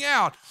sling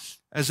out,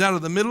 as out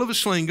of the middle of a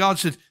sling. God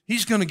said,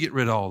 he's going to get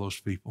rid of all those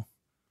people.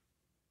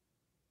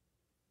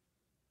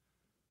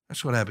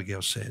 That's what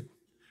Abigail said.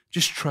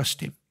 Just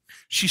trust him.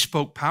 She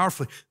spoke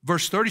powerfully.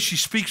 Verse 30, she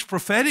speaks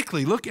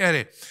prophetically. Look at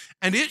it.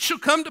 And it shall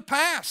come to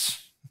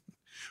pass,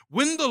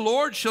 when the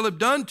Lord shall have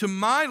done to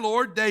my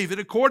Lord David,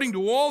 according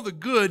to all the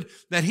good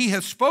that he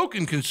hath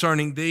spoken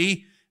concerning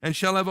thee, and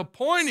shall have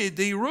appointed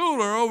thee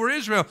ruler over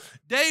Israel.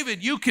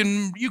 David, you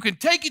can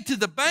take it to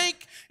the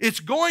bank. It's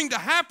going to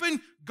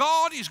happen.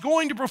 God is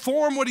going to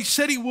perform what he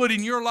said he would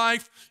in your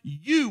life.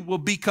 You will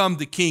become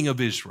the king of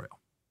Israel.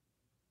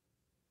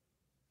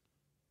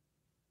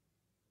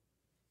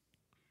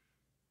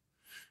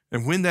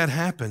 And when that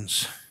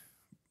happens,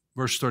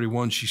 verse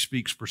 31, she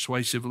speaks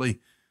persuasively,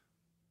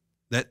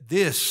 that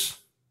this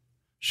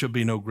shall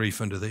be no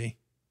grief unto thee.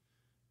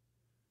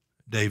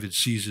 David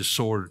seized his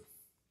sword.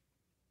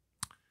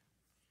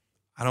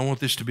 I don't want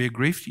this to be a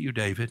grief to you,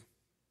 David,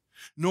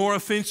 nor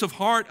offense of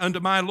heart unto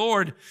my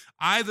Lord,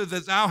 either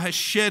that thou hast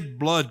shed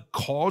blood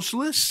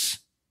causeless.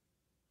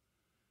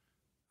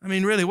 I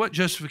mean, really, what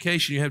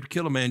justification you have to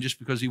kill a man just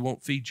because he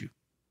won't feed you?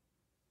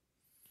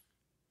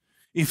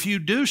 If you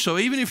do so,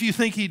 even if you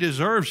think he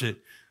deserves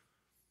it,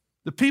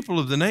 the people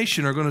of the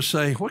nation are going to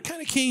say, what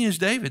kind of king is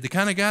David? The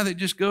kind of guy that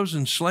just goes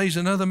and slays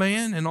another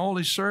man and all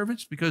his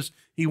servants because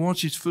he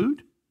wants his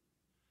food?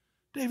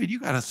 David, you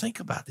got to think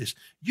about this.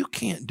 You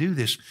can't do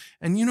this.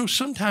 And you know,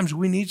 sometimes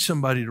we need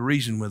somebody to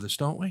reason with us,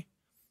 don't we?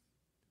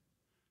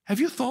 Have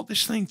you thought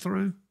this thing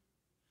through?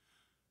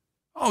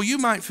 Oh, you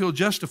might feel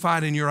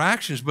justified in your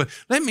actions, but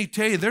let me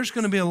tell you, there's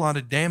going to be a lot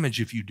of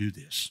damage if you do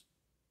this.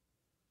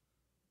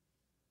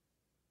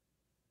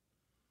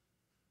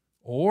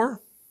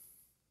 Or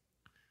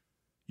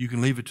you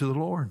can leave it to the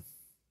Lord.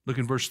 Look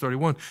in verse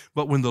 31.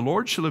 But when the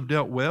Lord shall have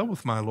dealt well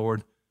with my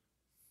Lord,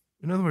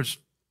 in other words,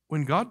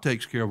 when God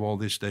takes care of all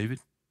this, David,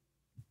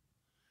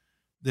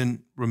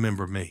 then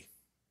remember me.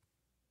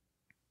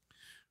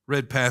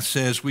 Redpath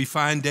says, we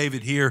find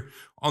David here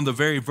on the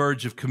very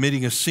verge of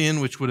committing a sin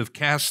which would have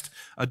cast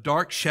a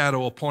dark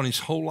shadow upon his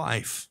whole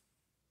life.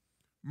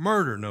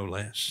 Murder, no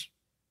less.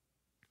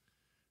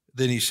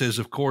 Then he says,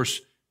 of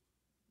course,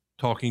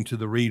 talking to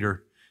the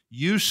reader,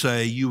 you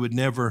say you would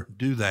never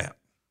do that.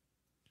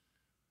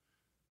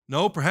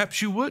 No,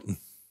 perhaps you wouldn't.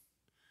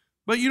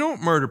 But you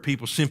don't murder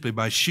people simply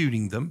by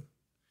shooting them.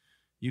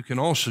 You can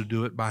also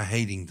do it by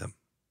hating them.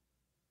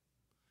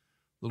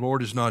 The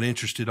Lord is not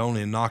interested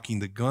only in knocking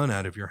the gun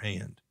out of your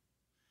hand.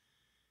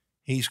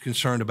 He's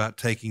concerned about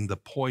taking the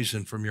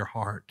poison from your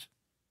heart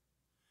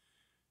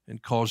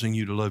and causing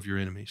you to love your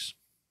enemies.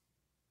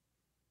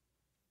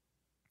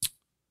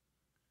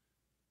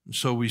 And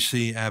so we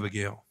see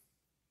Abigail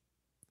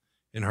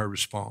in her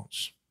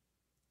response.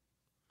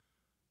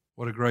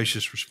 What a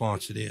gracious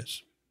response it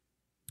is.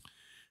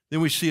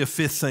 Then we see a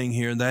fifth thing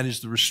here, and that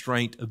is the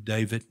restraint of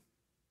David.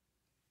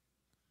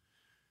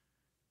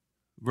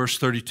 Verse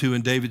 32,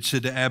 and David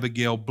said to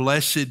Abigail,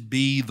 blessed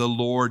be the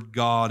Lord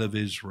God of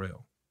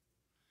Israel,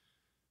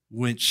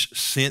 which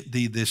sent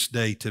thee this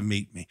day to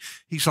meet me.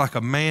 He's like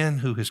a man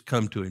who has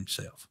come to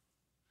himself,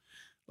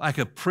 like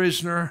a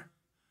prisoner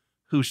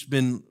who's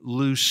been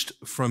loosed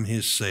from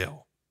his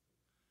cell.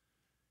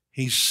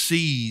 He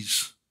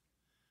sees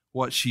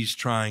what she's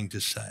trying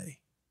to say,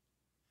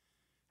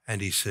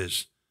 and he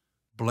says,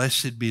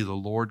 blessed be the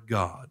Lord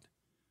God,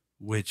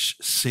 which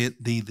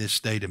sent thee this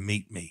day to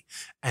meet me.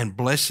 And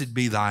blessed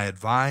be thy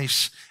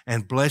advice,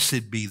 and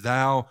blessed be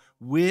thou,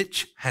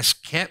 which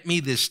hast kept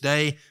me this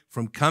day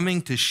from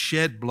coming to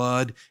shed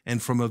blood,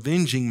 and from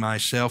avenging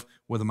myself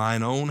with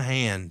mine own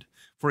hand.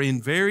 For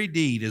in very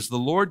deed, as the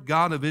Lord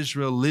God of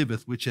Israel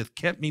liveth, which hath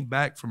kept me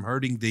back from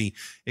hurting thee,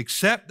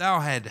 except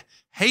thou had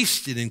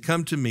hasted and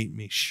come to meet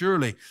me,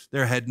 surely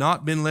there had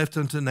not been left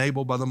unto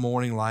Nabal by the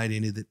morning light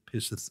any that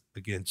pisseth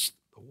against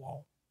the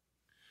wall.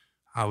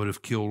 I would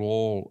have killed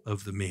all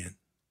of the men,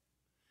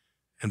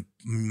 and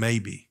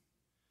maybe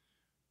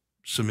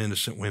some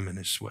innocent women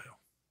as well.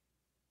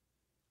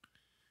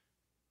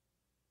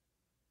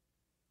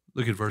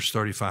 Look at verse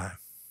 35.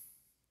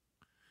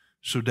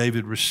 So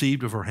David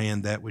received of her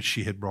hand that which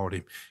she had brought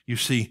him. You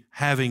see,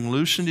 having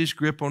loosened his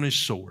grip on his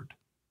sword,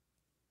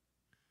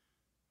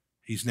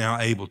 he's now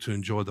able to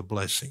enjoy the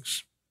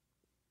blessings.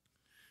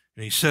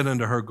 And he said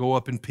unto her, Go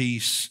up in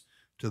peace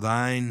to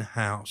thine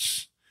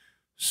house.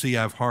 See,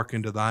 I've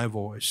hearkened to thy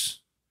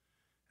voice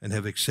and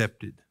have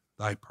accepted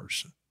thy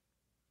person.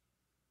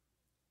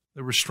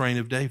 The restraint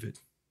of David.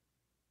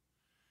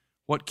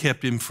 What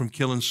kept him from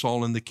killing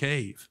Saul in the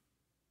cave?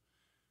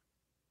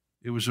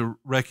 It was a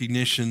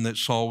recognition that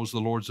Saul was the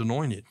Lord's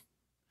anointed.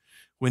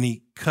 When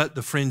he cut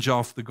the fringe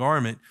off the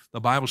garment,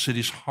 the Bible said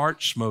his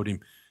heart smote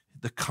him.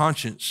 The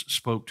conscience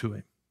spoke to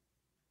him.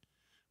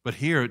 But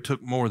here it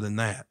took more than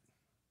that.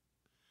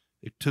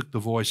 It took the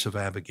voice of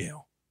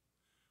Abigail.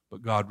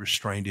 But God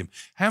restrained him.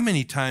 How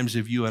many times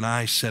have you and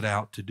I set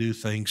out to do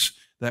things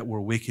that were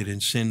wicked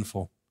and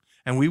sinful?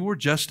 And we were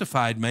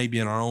justified maybe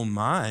in our own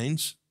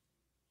minds,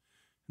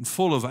 and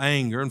full of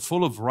anger and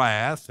full of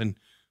wrath and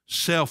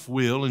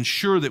self-will, and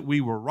sure that we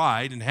were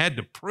right and had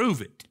to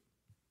prove it.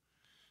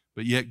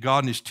 But yet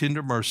God in his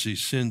tender mercy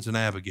sends an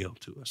Abigail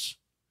to us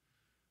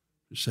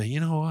to say, you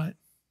know what?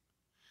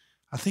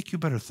 I think you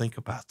better think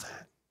about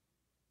that.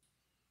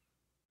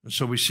 And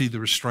so we see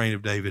the restraint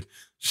of David.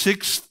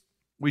 Sixth,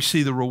 we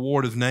see the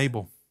reward of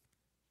Nabal.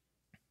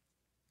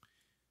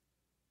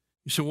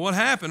 You say, well, what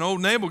happened?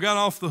 Old Nabal got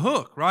off the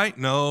hook, right?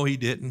 No, he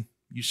didn't.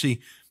 You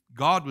see,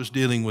 God was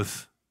dealing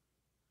with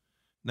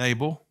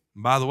Nabal.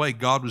 And by the way,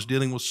 God was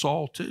dealing with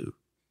Saul too.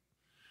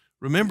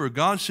 Remember,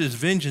 God says,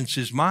 vengeance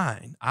is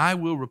mine. I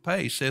will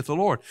repay, saith the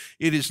Lord.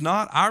 It is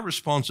not our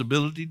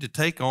responsibility to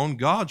take on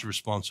God's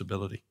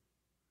responsibility.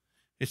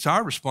 It's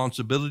our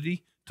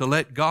responsibility to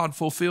let God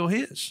fulfill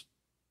his.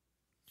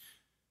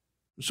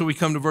 So we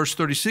come to verse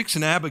 36,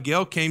 and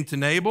Abigail came to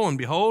Nabal, and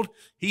behold,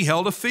 he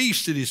held a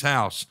feast at his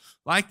house,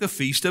 like the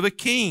feast of a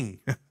king.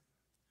 And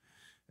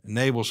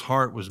Nabal's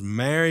heart was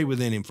merry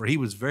within him, for he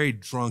was very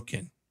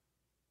drunken.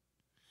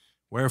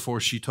 Wherefore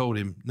she told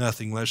him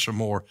nothing less or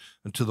more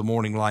until the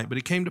morning light. But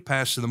it came to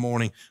pass in the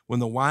morning, when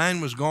the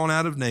wine was gone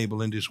out of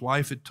Nabal, and his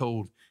wife had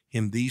told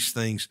him these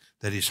things,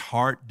 that his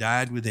heart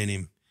died within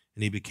him,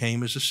 and he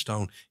became as a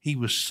stone. He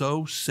was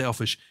so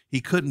selfish,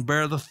 he couldn't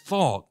bear the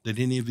thought that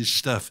any of his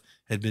stuff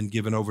had been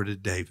given over to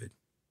David.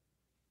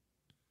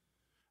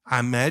 I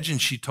imagine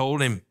she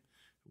told him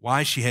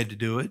why she had to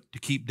do it, to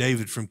keep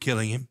David from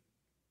killing him.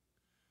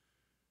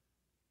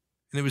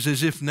 And it was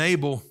as if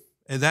Nabal,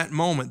 at that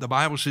moment, the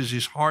Bible says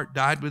his heart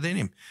died within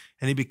him,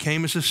 and he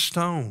became as a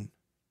stone.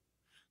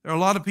 There are a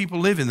lot of people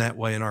living that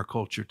way in our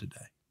culture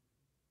today.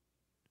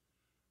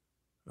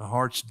 The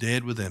heart's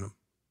dead within them.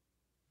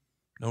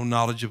 No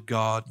knowledge of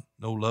God,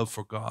 no love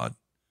for God,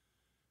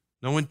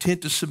 no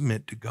intent to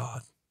submit to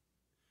God.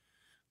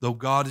 Though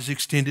God has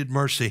extended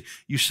mercy,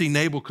 you see,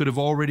 Nabal could have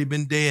already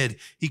been dead.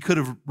 He could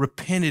have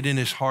repented in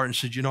his heart and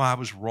said, you know, I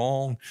was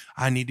wrong.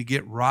 I need to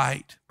get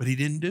right. But he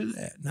didn't do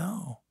that.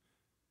 No.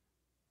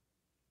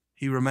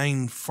 He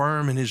remained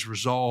firm in his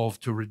resolve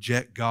to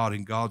reject God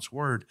and God's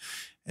word.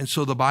 And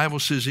so the Bible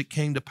says it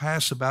came to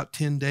pass about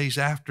 10 days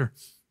after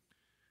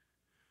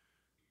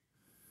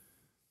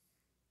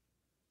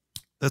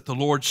that the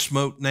Lord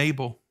smote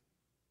Nabal,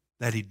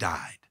 that he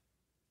died.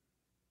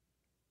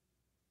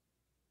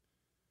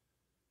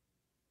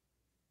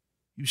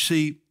 You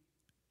see,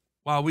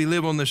 while we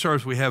live on this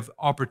earth, we have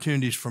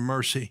opportunities for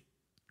mercy,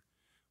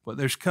 but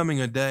there's coming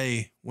a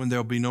day when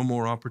there'll be no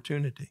more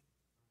opportunity.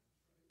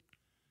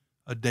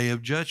 A day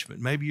of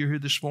judgment. Maybe you're here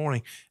this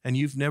morning and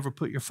you've never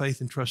put your faith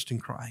and trust in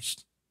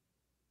Christ.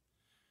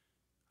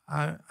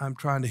 I'm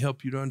trying to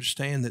help you to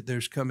understand that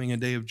there's coming a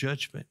day of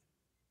judgment.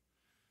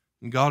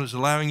 And God is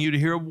allowing you to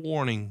hear a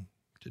warning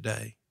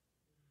today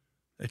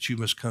that you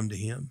must come to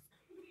him.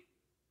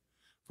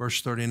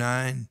 Verse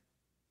 39,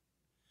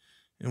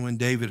 and when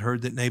David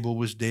heard that Nabal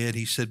was dead,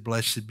 he said,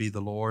 Blessed be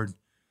the Lord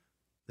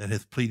that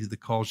hath pleaded the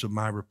cause of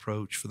my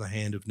reproach for the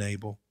hand of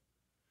Nabal,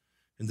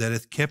 and that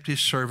hath kept his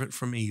servant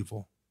from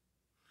evil.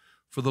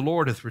 For the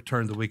Lord hath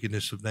returned the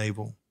wickedness of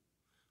Nabal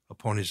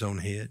upon his own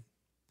head.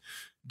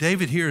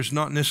 David here is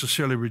not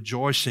necessarily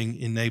rejoicing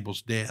in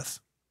Nabal's death.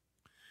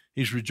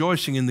 He's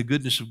rejoicing in the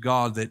goodness of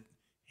God that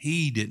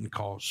he didn't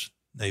cause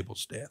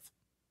Nabal's death.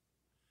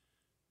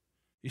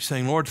 He's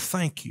saying, Lord,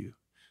 thank you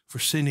for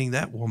sending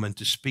that woman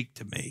to speak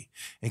to me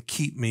and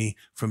keep me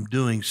from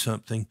doing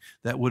something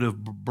that would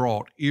have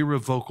brought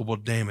irrevocable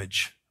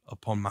damage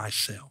upon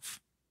myself.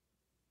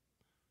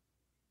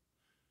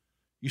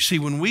 You see,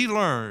 when we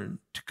learn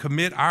to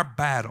commit our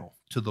battle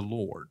to the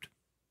Lord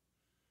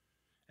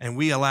and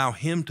we allow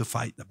Him to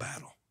fight the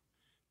battle,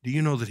 do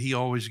you know that He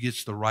always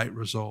gets the right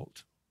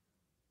result?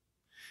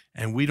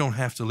 And we don't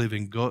have to live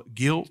in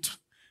guilt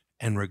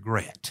and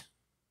regret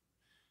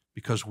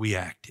because we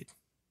acted.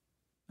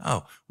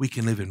 Oh, we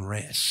can live in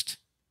rest.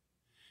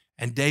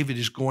 And David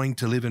is going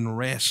to live in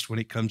rest when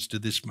it comes to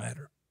this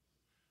matter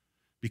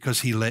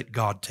because he let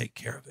God take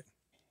care of it.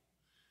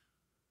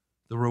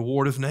 The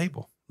reward of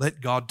Nabal, let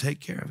God take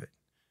care of it.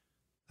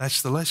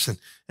 That's the lesson.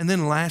 And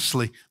then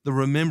lastly, the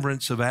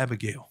remembrance of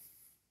Abigail.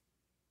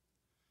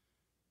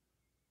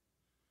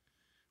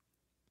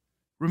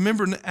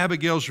 Remember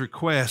Abigail's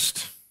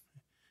request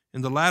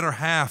in the latter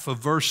half of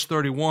verse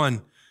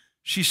 31.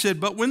 She said,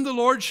 but when the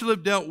Lord shall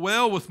have dealt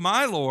well with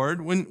my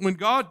Lord, when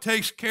God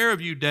takes care of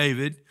you,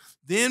 David,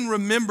 then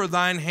remember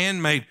thine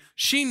handmaid.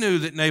 She knew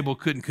that Nabal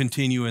couldn't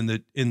continue in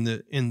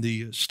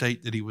the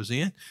state that he was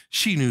in.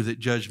 She knew that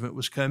judgment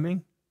was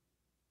coming.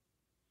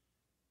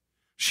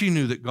 She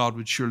knew that God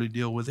would surely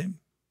deal with him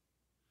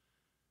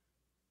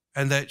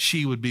and that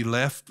she would be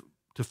left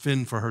to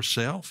fend for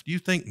herself. Do you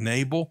think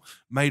Nabal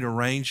made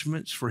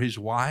arrangements for his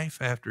wife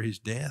after his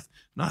death?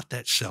 Not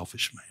that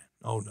selfish man.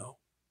 Oh, no.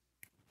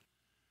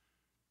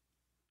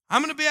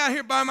 I'm going to be out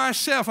here by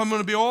myself. I'm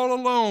going to be all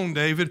alone,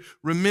 David.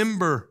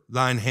 Remember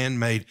thine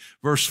handmaid.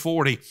 Verse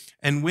 40,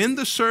 and when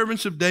the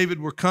servants of David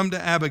were come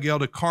to Abigail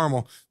to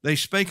Carmel, they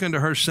spake unto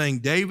her, saying,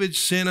 David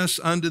sent us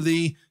unto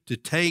thee to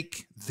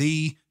take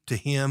thee to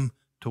him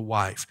to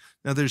wife.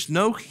 Now, there's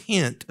no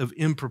hint of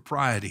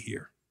impropriety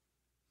here.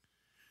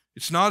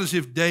 It's not as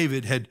if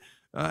David had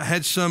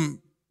had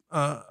some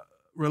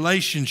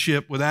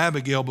relationship with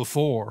Abigail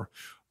before,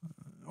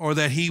 or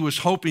that he was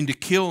hoping to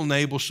kill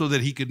Nabal so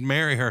that he could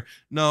marry her.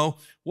 No,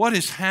 what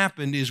has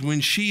happened is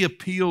when she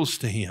appeals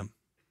to him,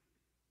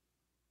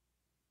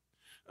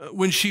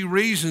 when she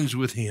reasons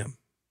with him,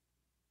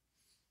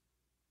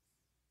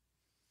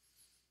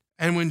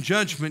 and when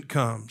judgment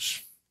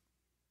comes,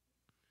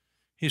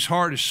 his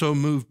heart is so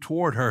moved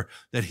toward her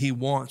that he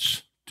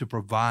wants to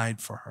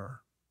provide for her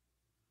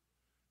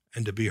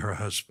and to be her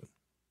husband.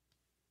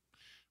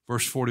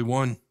 Verse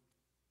 41,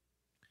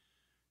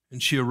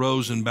 and she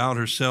arose and bowed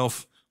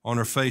herself on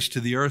her face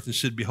to the earth and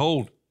said,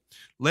 behold,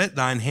 let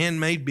thine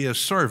handmaid be a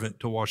servant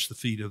to wash the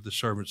feet of the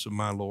servants of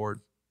my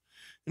Lord.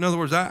 In other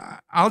words,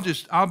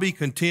 I'll be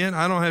content.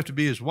 I don't have to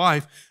be his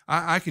wife.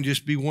 I can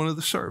just be one of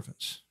the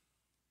servants.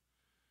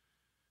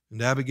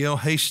 And Abigail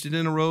hasted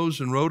and arose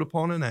and rode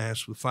upon an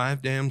ass with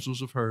 5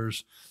 damsels of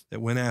hers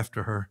that went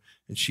after her.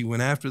 And she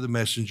went after the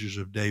messengers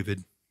of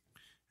David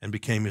and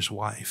became his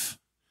wife.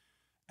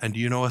 And do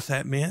you know what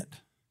that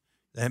meant?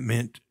 That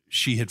meant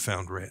she had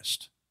found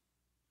rest.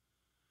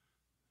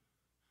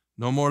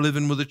 No more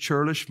living with a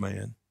churlish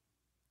man.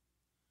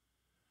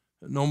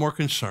 No more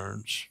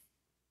concerns.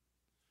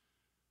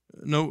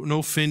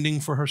 No fending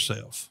for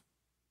herself.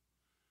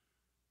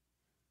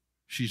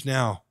 She's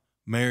now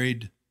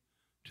married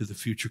to the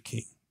future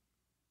king.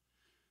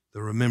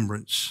 The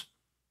remembrance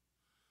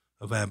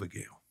of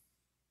Abigail.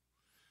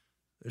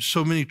 There's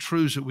so many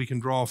truths that we can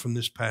draw from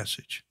this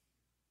passage.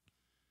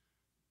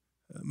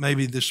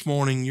 Maybe this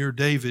morning you're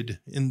David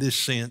in this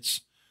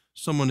sense.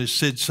 Someone has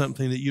said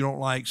something that you don't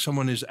like.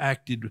 Someone has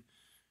acted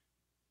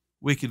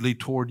wickedly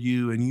toward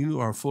you, and you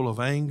are full of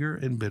anger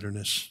and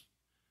bitterness.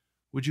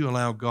 Would you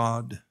allow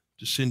God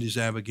to send his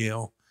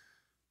Abigail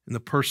in the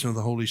person of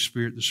the Holy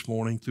Spirit this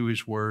morning through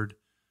his word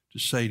to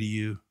say to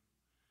you,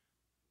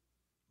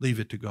 leave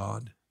it to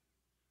God.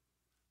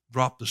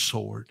 Drop the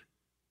sword.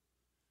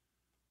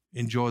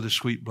 Enjoy the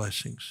sweet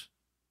blessings.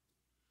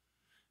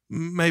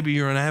 Maybe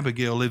you're an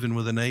Abigail living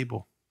with a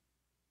Nabal.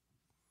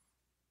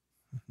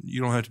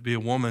 You don't have to be a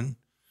woman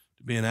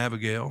to be an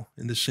Abigail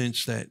in the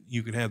sense that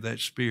you can have that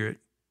spirit.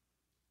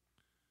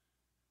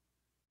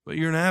 But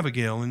you're an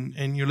Abigail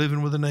and you're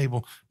living with a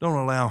Nabal. Don't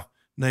allow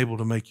Nabal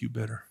to make you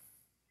bitter.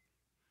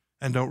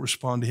 And don't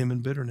respond to him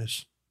in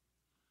bitterness.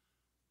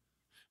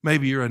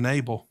 Maybe you're a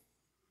Nabal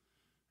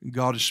and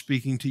God is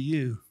speaking to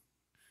you.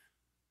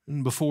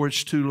 And before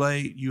it's too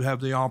late, you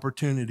have the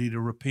opportunity to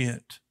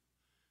repent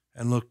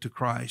and look to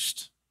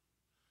Christ.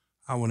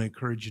 I want to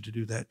encourage you to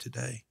do that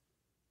today.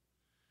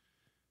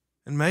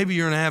 And maybe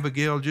you're an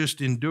Abigail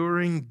just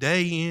enduring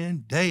day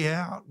in, day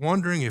out,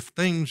 wondering if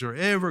things are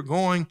ever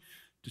going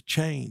to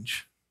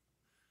change.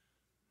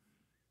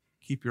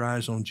 Keep your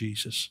eyes on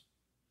Jesus.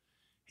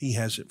 He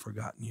hasn't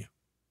forgotten you.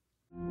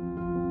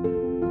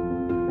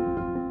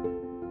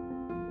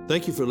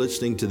 Thank you for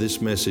listening to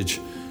this message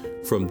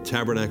from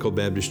Tabernacle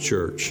Baptist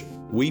Church.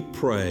 We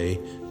pray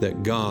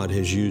that God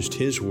has used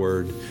his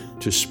word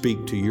to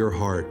speak to your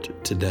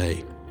heart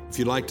today. If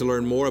you'd like to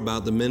learn more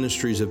about the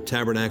ministries of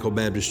Tabernacle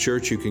Baptist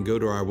Church, you can go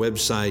to our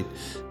website,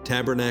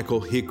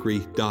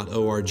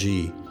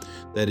 tabernaclehickory.org.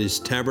 That is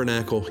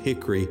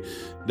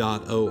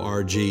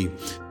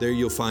tabernaclehickory.org. There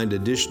you'll find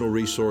additional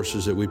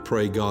resources that we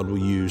pray God will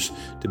use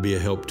to be a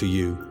help to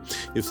you.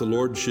 If the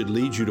Lord should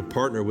lead you to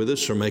partner with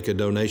us or make a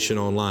donation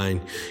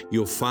online,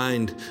 you'll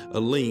find a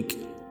link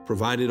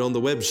provided on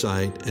the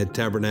website at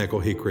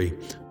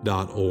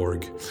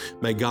tabernaclehickory.org.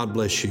 May God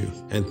bless you,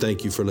 and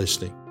thank you for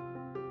listening.